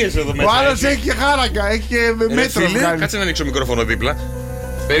κονταρομαχίες εδώ μέσα. Ο άλλος έχει και χάρακα, έχει και μέτρο. Κάτσε να ανοίξω μικρόφωνο δίπλα.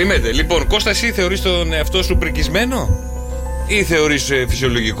 Περιμένετε. Λοιπόν, Κώστα, εσύ θεωρείς τον εαυτό σου πρικισμένο ή θεωρείς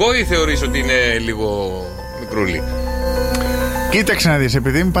φυσιολογικό ή θεωρείς ότι είναι λίγο μικρούλι? Κοίταξε να δεις,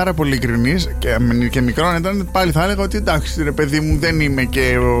 επειδή είμαι πάρα πολύ ειλικρινής και μικρόν ήταν, πάλι θα έλεγα ότι εντάξει ρε παιδί μου, δεν είμαι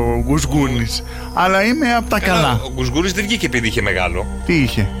και ο Γκουσγκούνης, αλλά είμαι από τα καλά. Ο Γκουσγκούνης δεν βγήκε επειδή είχε μεγάλο. Τι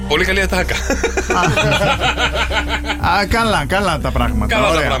είχε? Πολύ καλή ατάκα. Καλά τα πράγματα. Καλά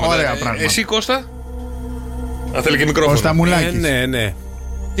ωραία, τα πράγματα. Ωραία πράγματα. Εσύ, Κώστα? Αν θέλει και μικρόφωνο. Κώστα Μουλάκης. Ναι.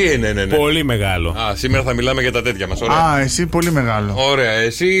 Τι είναι, ναι. Πολύ μεγάλο. Α, σήμερα θα μιλάμε για τα τέτοια μας. Ωραία. Α, εσύ πολύ μεγάλο. Ωραία.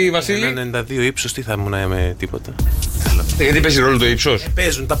 Εσύ, Βασίλη? 92 ύψος, τι θα ήμουν με τίποτα. Γιατί παίζει ρόλο το ύψος?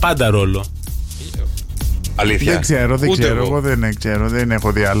 Παίζουν τα πάντα ρόλο. Αλήθεια? Δεν ξέρω. Εγώ δεν ξέρω. Δεν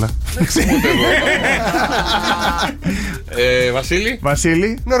έχω δει άλλα.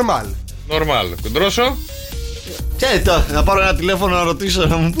 Βασίλη? Νορμάλ. Κοντρόσο? Να πάρω ένα τηλέφωνο να ρωτήσω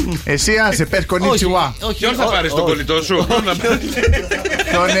να μου πούνε. Εσύ άσε, πες κονίτσιουά. Ποιον θα πάρεις τον κολλητό σου?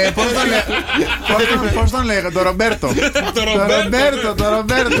 Πώς τον λέγα, τον Ρομπέρτο. Τον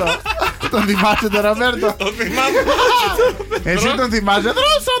Ρομπέρτο. Τον θυμάσαι τον Ρομπέρτο? Τον θυμάμαι. Εσύ τον θυμάσαι?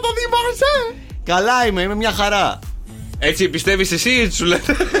 Δρόσο, τον θυμάσαι? Καλά είμαι μια χαρά. Έτσι πιστεύεις εσύ ή σου λένε?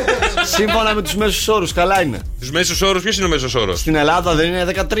 Σύμφωνα με τους μέσους όρους, καλά είναι. Τους μέσους όρους, ποιος είναι ο μέσος όρος? Στην Ελλάδα δεν είναι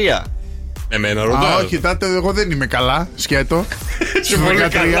 13. Εμένα ρωτάω. Όχι, τάτε, εγώ δεν είμαι καλά. Σκέτο.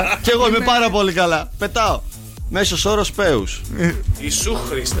 Και εγώ είμαι πάρα πολύ καλά. Πετάω. Μέσος όρος Πέους. Ιησού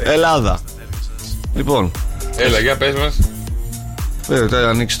Χριστέ. Ελλάδα. Λοιπόν. Έλα, για πες μας. Θα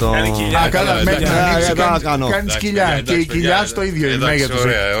ανοίξει το. Καλά, κάνει κοιλιά. Και η κοιλιά στο ίδιο μέγεθος.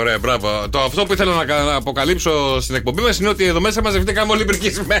 Ωραία, μπράβο. Αυτό που ήθελα να αποκαλύψω στην εκπομπή μας είναι ότι εδώ μέσα μαζευτήκαμε όλοι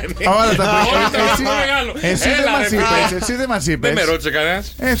πρικισμένοι. Όλα τα Εσύ δεν μας είπες. Δεν με ρώτησε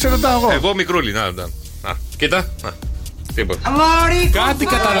κανένας. Σε ρωτάω εγώ. Εγώ μικρούλι. Να, κοίτα. Τίποτα. Κάτι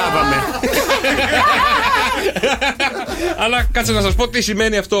καταλάβαμε. Αλλά κάτσε να σας πω τι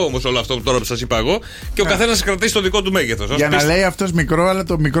σημαίνει αυτό όμως, όλο αυτό τώρα που σας είπα εγώ. Και ο καθένας κρατήσει το δικό του μέγεθος. Για να λέει αυτός μικρό, αλλά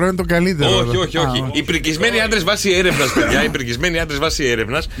το μικρό είναι το καλύτερο. Όχι. Οι πρικισμένοι άντρες βάσει έρευνας, παιδιά, οι πρικισμένοι άντρες βάσει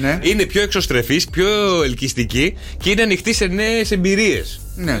έρευνας είναι πιο εξωστρεφείς, πιο ελκυστικοί και είναι ανοιχτοί σε νέες εμπειρίες.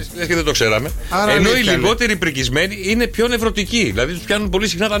 Ναι. Και δεν το ξέραμε. Άρα ενώ οι λιγότεροι πρικισμένοι είναι πιο νευρωτικοί. Δηλαδή τους πιάνουν πολύ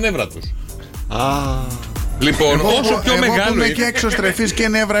συχνά τα νεύρα τους. Λοιπόν, όσο πιο μεγάλο. Εγώ που είμαι και εξωστρεφής και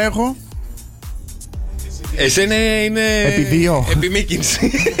νεύρα έχω. Εσένα είναι. Επί 2.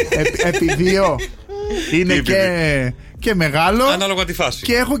 Επιμήκυνση. Επί 2. Είναι και μεγάλο. Ανάλογα τη φάση.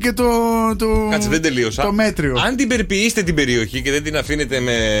 Και έχω και το. Κάτσε, δεν τελείωσα. Το μέτριο. Αν την περιποιήσετε την περιοχή και δεν την αφήνετε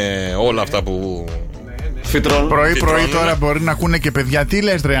με όλα αυτά που. Πρωί τώρα μπορεί να ακούνε και παιδιά. Τι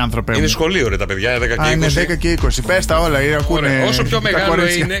λες, ρε άνθρωπε? Είναι σχολείο, ρε τα παιδιά, 10 και 20. Είναι 10 και 20. Πες τα όλα, ακούνε. Όσο πιο μεγάλο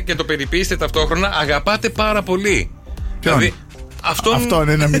είναι και το περιποιήσετε ταυτόχρονα, αγαπάτε πάρα πολύ. Δηλαδή, αυτόν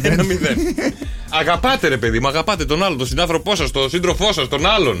είναι ένα 0. Αγαπάτε, ρε παιδί μου, αγαπάτε τον άλλον, τον συνάνθρωπό σας, τον σύντροφό σας, τον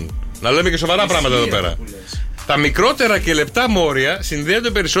άλλον. Να λέμε και σοβαρά πράγματα εδώ πέρα. Τα μικρότερα και λεπτά μόρια συνδέονται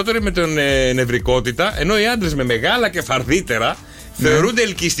περισσότερο με την νευρικότητα, ενώ οι άντρες με μεγάλα και φαρδίτερα θεωρούνται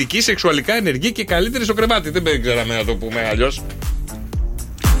ελκυστικοί, σεξουαλικά ενεργοί και καλύτεροι στο κρεβάτι. Δεν ξέραμε να το πούμε αλλιώς.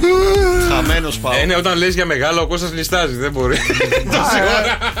 Χαμένος πάω. Ναι, όταν λες για μεγάλο, ο Κώστας λιστάζει. Δεν μπορεί.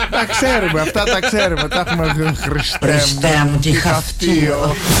 Τα ξέρουμε, αυτά τα ξέρουμε. Τα έχουμε. Χριστέ μου, τι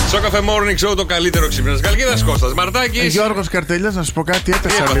χαυτίο. Σοκαφέ Morning Show, το καλύτερο ξύπνιο της Καλκίδας. Κώστας Μαρτάκης. Γιώργος Καρτελιάς, να σου πω κάτι.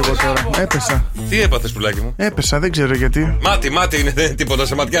 Έπεσα λίγο τώρα. Έπεσα. Τι έπαθες, πουλάκι μου? Έπεσα, δεν ξέρω γιατί. Μάτι είναι τίποτα,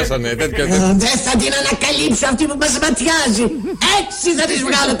 σε ματιάσανε. Δεν θα την ανακαλύψω αυτή που μας ματιάζει. Έτσι θα της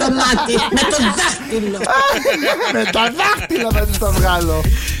βγάλω το μάτι. Με το δάχτυλο. Με τα δάχτυλα θα της το βγάλω.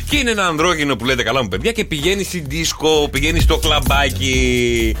 Και είναι ένα ανδρόγυνο που λέτε καλά μου παιδιά και πηγαίνει στην δίσκο, πηγαίνει στο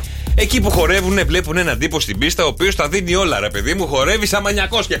κλαμπάκι. Εκεί που χορεύουν, βλέπουν έναν τύπο στην πίστα ο οποίος τα δίνει όλα, ρε παιδί μου. Χορεύει σαν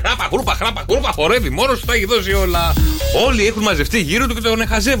μανιακός και χράπα, χορεύει μόνος του, τα έχει δώσει όλα. Όλοι έχουν μαζευτεί γύρω του και τον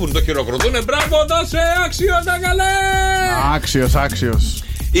χαζεύουν, το χειροκροτούν. Μπράβο, δώσε, άξιος να καλέ! Άξιος.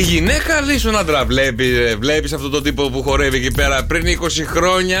 Η γυναίκα λέει στον άντρα, βλέπεις αυτόν τον τύπο που χορεύει εκεί πέρα πριν 20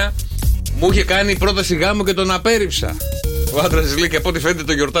 χρόνια. Μου είχε κάνει πρόταση γάμου και τον απέρριψα. Ο άντρας της λέει και από ό,τι φαίνεται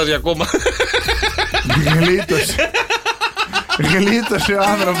το γιορτάζει ακόμα. Γλίτωσε ο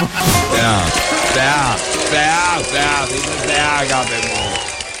άνθρωπος. Θεά, αγάπη μου.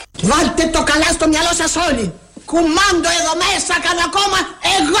 Βάλτε το καλά στο μυαλό σας όλοι. Κουμάντο εδώ μέσα κάνω ακόμα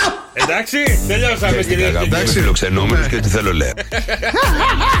εγώ. Εντάξει, τελειώσαμε κύριε. Εντάξει, φιλοξενούμενος και τι θέλω λέω.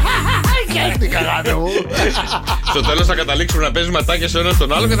 Στο τέλος θα καταλήξουμε να παίζουμε ατάκες ο ένας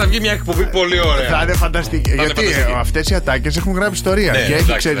στον άλλο και θα βγει μια εκπομπή πολύ ωραία. Θα είναι φανταστική. Γιατί αυτές οι ατάκες έχουν γράψει ιστορία. Και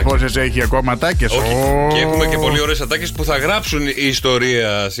έχει ξέρει πόσες έχει ακόμα ατάκες. Και έχουμε και πολύ ωραίες ατάκες που θα γράψουν η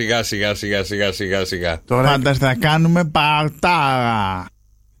ιστορία σιγά. Τώρα φανταστικά θα κάνουμε παρτάρα.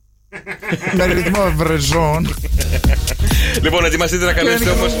 Με ρυθμό βρεζών. Λοιπόν, ετοιμαστείτε να καλέσετε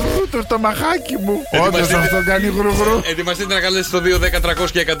όμως. Το στομαχάκι μου. Όντως αυτό κάνει γρουγρού. Ετοιμαστείτε να καλέσετε στο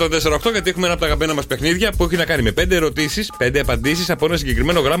 2-10-300 και 104,8 γιατί έχουμε ένα από τα αγαπημένα μας παιχνίδια που έχει να κάνει με 5 ερωτήσεις, 5 απαντήσεις από ένα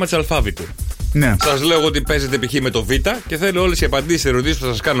συγκεκριμένο γράμμα της αλφάβητου. Ναι. Σας λέω εγώ ότι παίζετε π.χ. με το Β και θέλω όλες οι απαντήσεις, ερωτήσεις που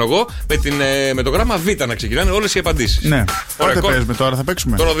θα σας κάνω εγώ με το γράμμα Β να ξεκινάνε όλες οι απαντήσεις. Ναι. Πότε παίζουμε τώρα, θα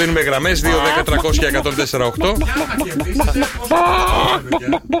παίξουμε. Τώρα δίνουμε γραμμές 2-10-300 και 104,8.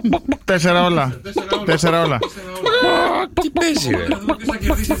 4 όλα. Τι παίζει, ρε?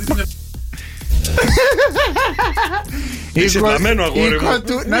 Είσαι βλαμμένο, αγόρι μου.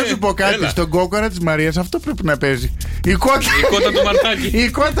 Να σου πω κάτι, στον κόκορα της Μαρίας αυτό πρέπει να παίζει. Η κότα του Μαρτάκη. Η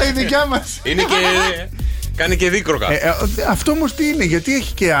κότα η δικιά μας. Είναι και... κάνει και δίκροκα. Αυτό όμως τι είναι, γιατί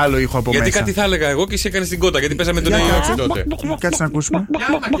έχει και άλλο ήχο από μέσα. Γιατί κάτι θα έλεγα εγώ και εσύ έκανες την κότα, γιατί πέσαμε τον ίδιο τότε. Κάτσε να ακούσουμε.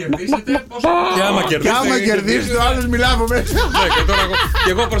 Και άμα κερδίσετε, ο άλλος μιλά από μέσα. Και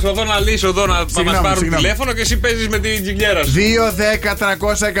εγώ προσπαθώ να λύσω εδώ να μας πάρουν τηλέφωνο και εσύ παίζεις με την τζιγκλιέρα σου.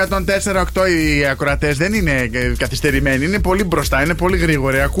 2-10-300-104-8 οι ακροατές δεν είναι καθυστερημένοι, είναι πολύ μπροστά, είναι πολύ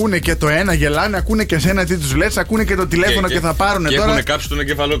γρήγοροι. Ακούνε και το ένα, γελάνε, ακούνε και σένα τι τους λες, ακούνε και το τηλέφωνο και θα πάρουν τώρα. Και έχουν κάψει τον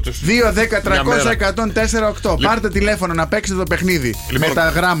εγκεφαλό τους. 2-10-300-104-8. Πάρτε τηλέφωνο να παίξετε το παιχνίδι. Με τα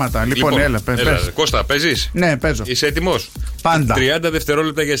γράμματα. Λοιπόν, έλα, πες. Κώστα, παίζεις? Ναι, παίζω. Είσαι έτοιμος? Πάντα. 30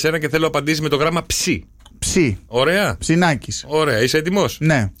 δευτερόλεπτα για σένα και θέλω απαντήσεις με το γράμμα ψι. Ψι. Ωραία. Ψινάκης. Ωραία, είσαι έτοιμος?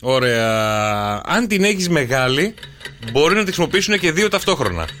 Ναι. Ωραία. Αν την έχεις μεγάλη, μπορεί να τη χρησιμοποιήσουν και δύο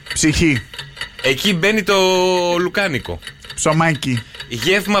ταυτόχρονα. Ψυχή. Εκεί μπαίνει το λουκάνικο. Ψωμάκι.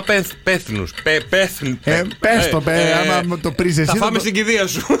 Γεύμα πέθνους. Πες το, άμα το πρίζεις εσύ. Θα φάμε στην κηδεία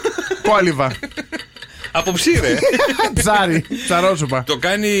σου. Κόλυβα. Από ψήρε. Ψάρι, ψαρόσουπα. Το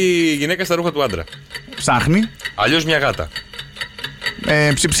κάνει η γυναίκα στα ρούχα του άντρα. Ψάχνει. Αλλιώς μια γάτα.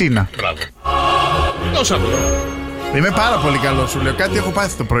 Ψιψίνα. Μπράβο. Τόσο απλό. Είμαι πάρα πολύ καλό, σου λέω. Κάτι έχω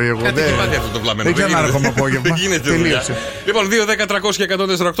πάθει το πρωί εγώ. Κάτι έχει πάθει αυτό το βλαμμένο. Δεν ξανάρχομαι απόγευμα. Δεν γίνεται δουλειά. Λοιπόν, 2, 10, 300 και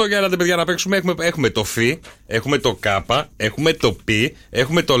 148 για να παιδιά να παίξουμε. Έχουμε το φι, έχουμε το κάπα, έχουμε το πι,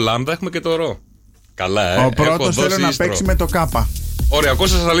 έχουμε το λάμδα, έχουμε και το ρο. Καλά, Ο πρώτος θέλω να παίξει με το κάπα. Ωραία, ο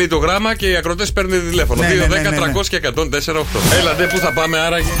Κώστας θα λέει το γράμμα και οι ακροτές παίρνουν τηλέφωνο. 2, 10, 300 και 104,8. Έλα, πού θα πάμε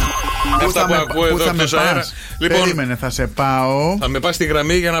άραγε. Αυτά που ακούω εδώ εκτός αέρα. Λοιπόν, περίμενε, θα σε πάω. Θα με πας στη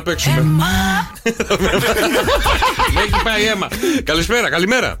γραμμή για να παίξουμε. Με έχει πάει αίμα. Καλησπέρα,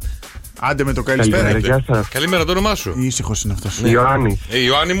 καλημέρα. Άντε με το καλησπέρα. Γεια σας. Καλημέρα, το όνομά σου. Ήσυχος είναι αυτός. Ιωάννη.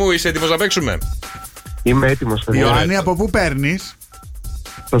 Ιωάννη μου, είσαι έτοιμος να παίξουμε? Είμαι έτοιμος. Ιωάννη, από πού παίρνεις?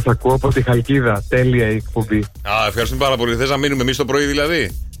 Σας ακούω από τη Χαλκίδα. Τέλεια η εκπομπή. Α, ευχαριστούμε πάρα πολύ. Θες να μείνουμε εμείς το πρωί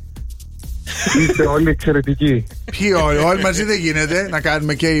δηλαδή? Είστε όλοι εξαιρετικοί. Ποιοι όλοι μαζί δεν γίνεται. Να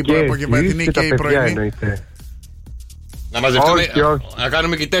κάνουμε και η απογευματινή και η πρωινή. Να μαζευτούμε, να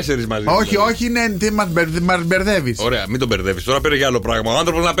κάνουμε και 4 μαζί. Όχι, ναι, μας μπερδεύεις. Ωραία, μην τον μπερδεύεις. Τώρα πήρε για άλλο πράγμα. Ο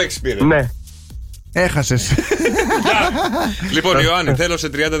άνθρωπος να παίξει πήρε. Ναι. Έχασες. Λοιπόν, Ιωάννη, θέλω σε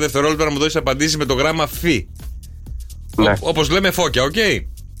 30 δευτερόλεπτα να μου δώσεις απαντήσεις με το γράμμα φι. Ναι. Όπως λέμε φώκια, οκ.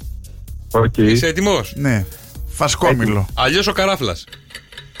 Είσαι έτοιμος? Ναι. Φασκόμηλο. Αλλιώς ο καράφλας.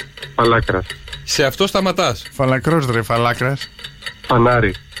 Φαλάκρας. Σε αυτό σταματάς. Φαλακρός ρε, φαλάκρας.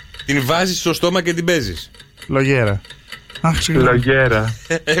 Φανάρι. Την βάζεις στο στόμα και την παίζεις. Λογέρα. Λογέρα.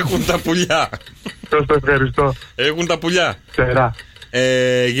 Έχουν τα πουλιά. Σας το ευχαριστώ. Έχουν τα πουλιά. Τερά.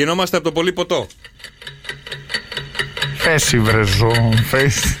 Γινόμαστε από το πολύ ποτό. Φέση βρε ζώων.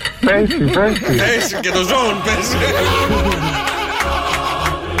 Φέση και το ζώων πέσει.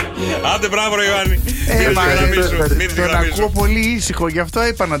 Άντε μπράβο ρε Ιωάννη. Τον ακούω πολύ ήσυχο, γι' αυτό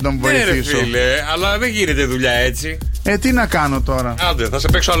είπα να τον βοηθήσω. Ναι ρε φίλε, αλλά δεν γίνεται δουλειά έτσι. Τι να κάνω τώρα? Άντε, θα σε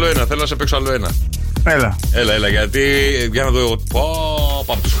παίξω άλλο ένα, θέλω να σε παίξω άλλο ένα. Έλα, γιατί για να δω.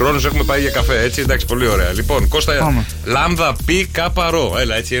 Από τους χρόνους έχουμε πάει για καφέ, έτσι, εντάξει, πολύ ωραία. Λοιπόν, Κώστα, λάμδα, πι, κάπα, ρο.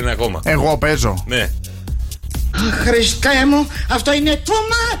 Έλα, έτσι είναι ακόμα. Εγώ παίζω. Ναι. Χριστέ μου, αυτό είναι too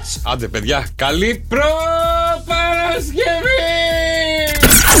much. Άντε παιδιά, καλή προπαρασκευή.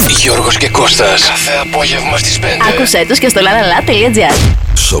 Γιώργος και Κώστας, κάθε απόγευμα στις 5. Άκουσέ τους και στο lalala.gr.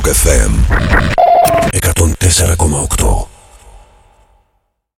 Σοκ FM 104,8.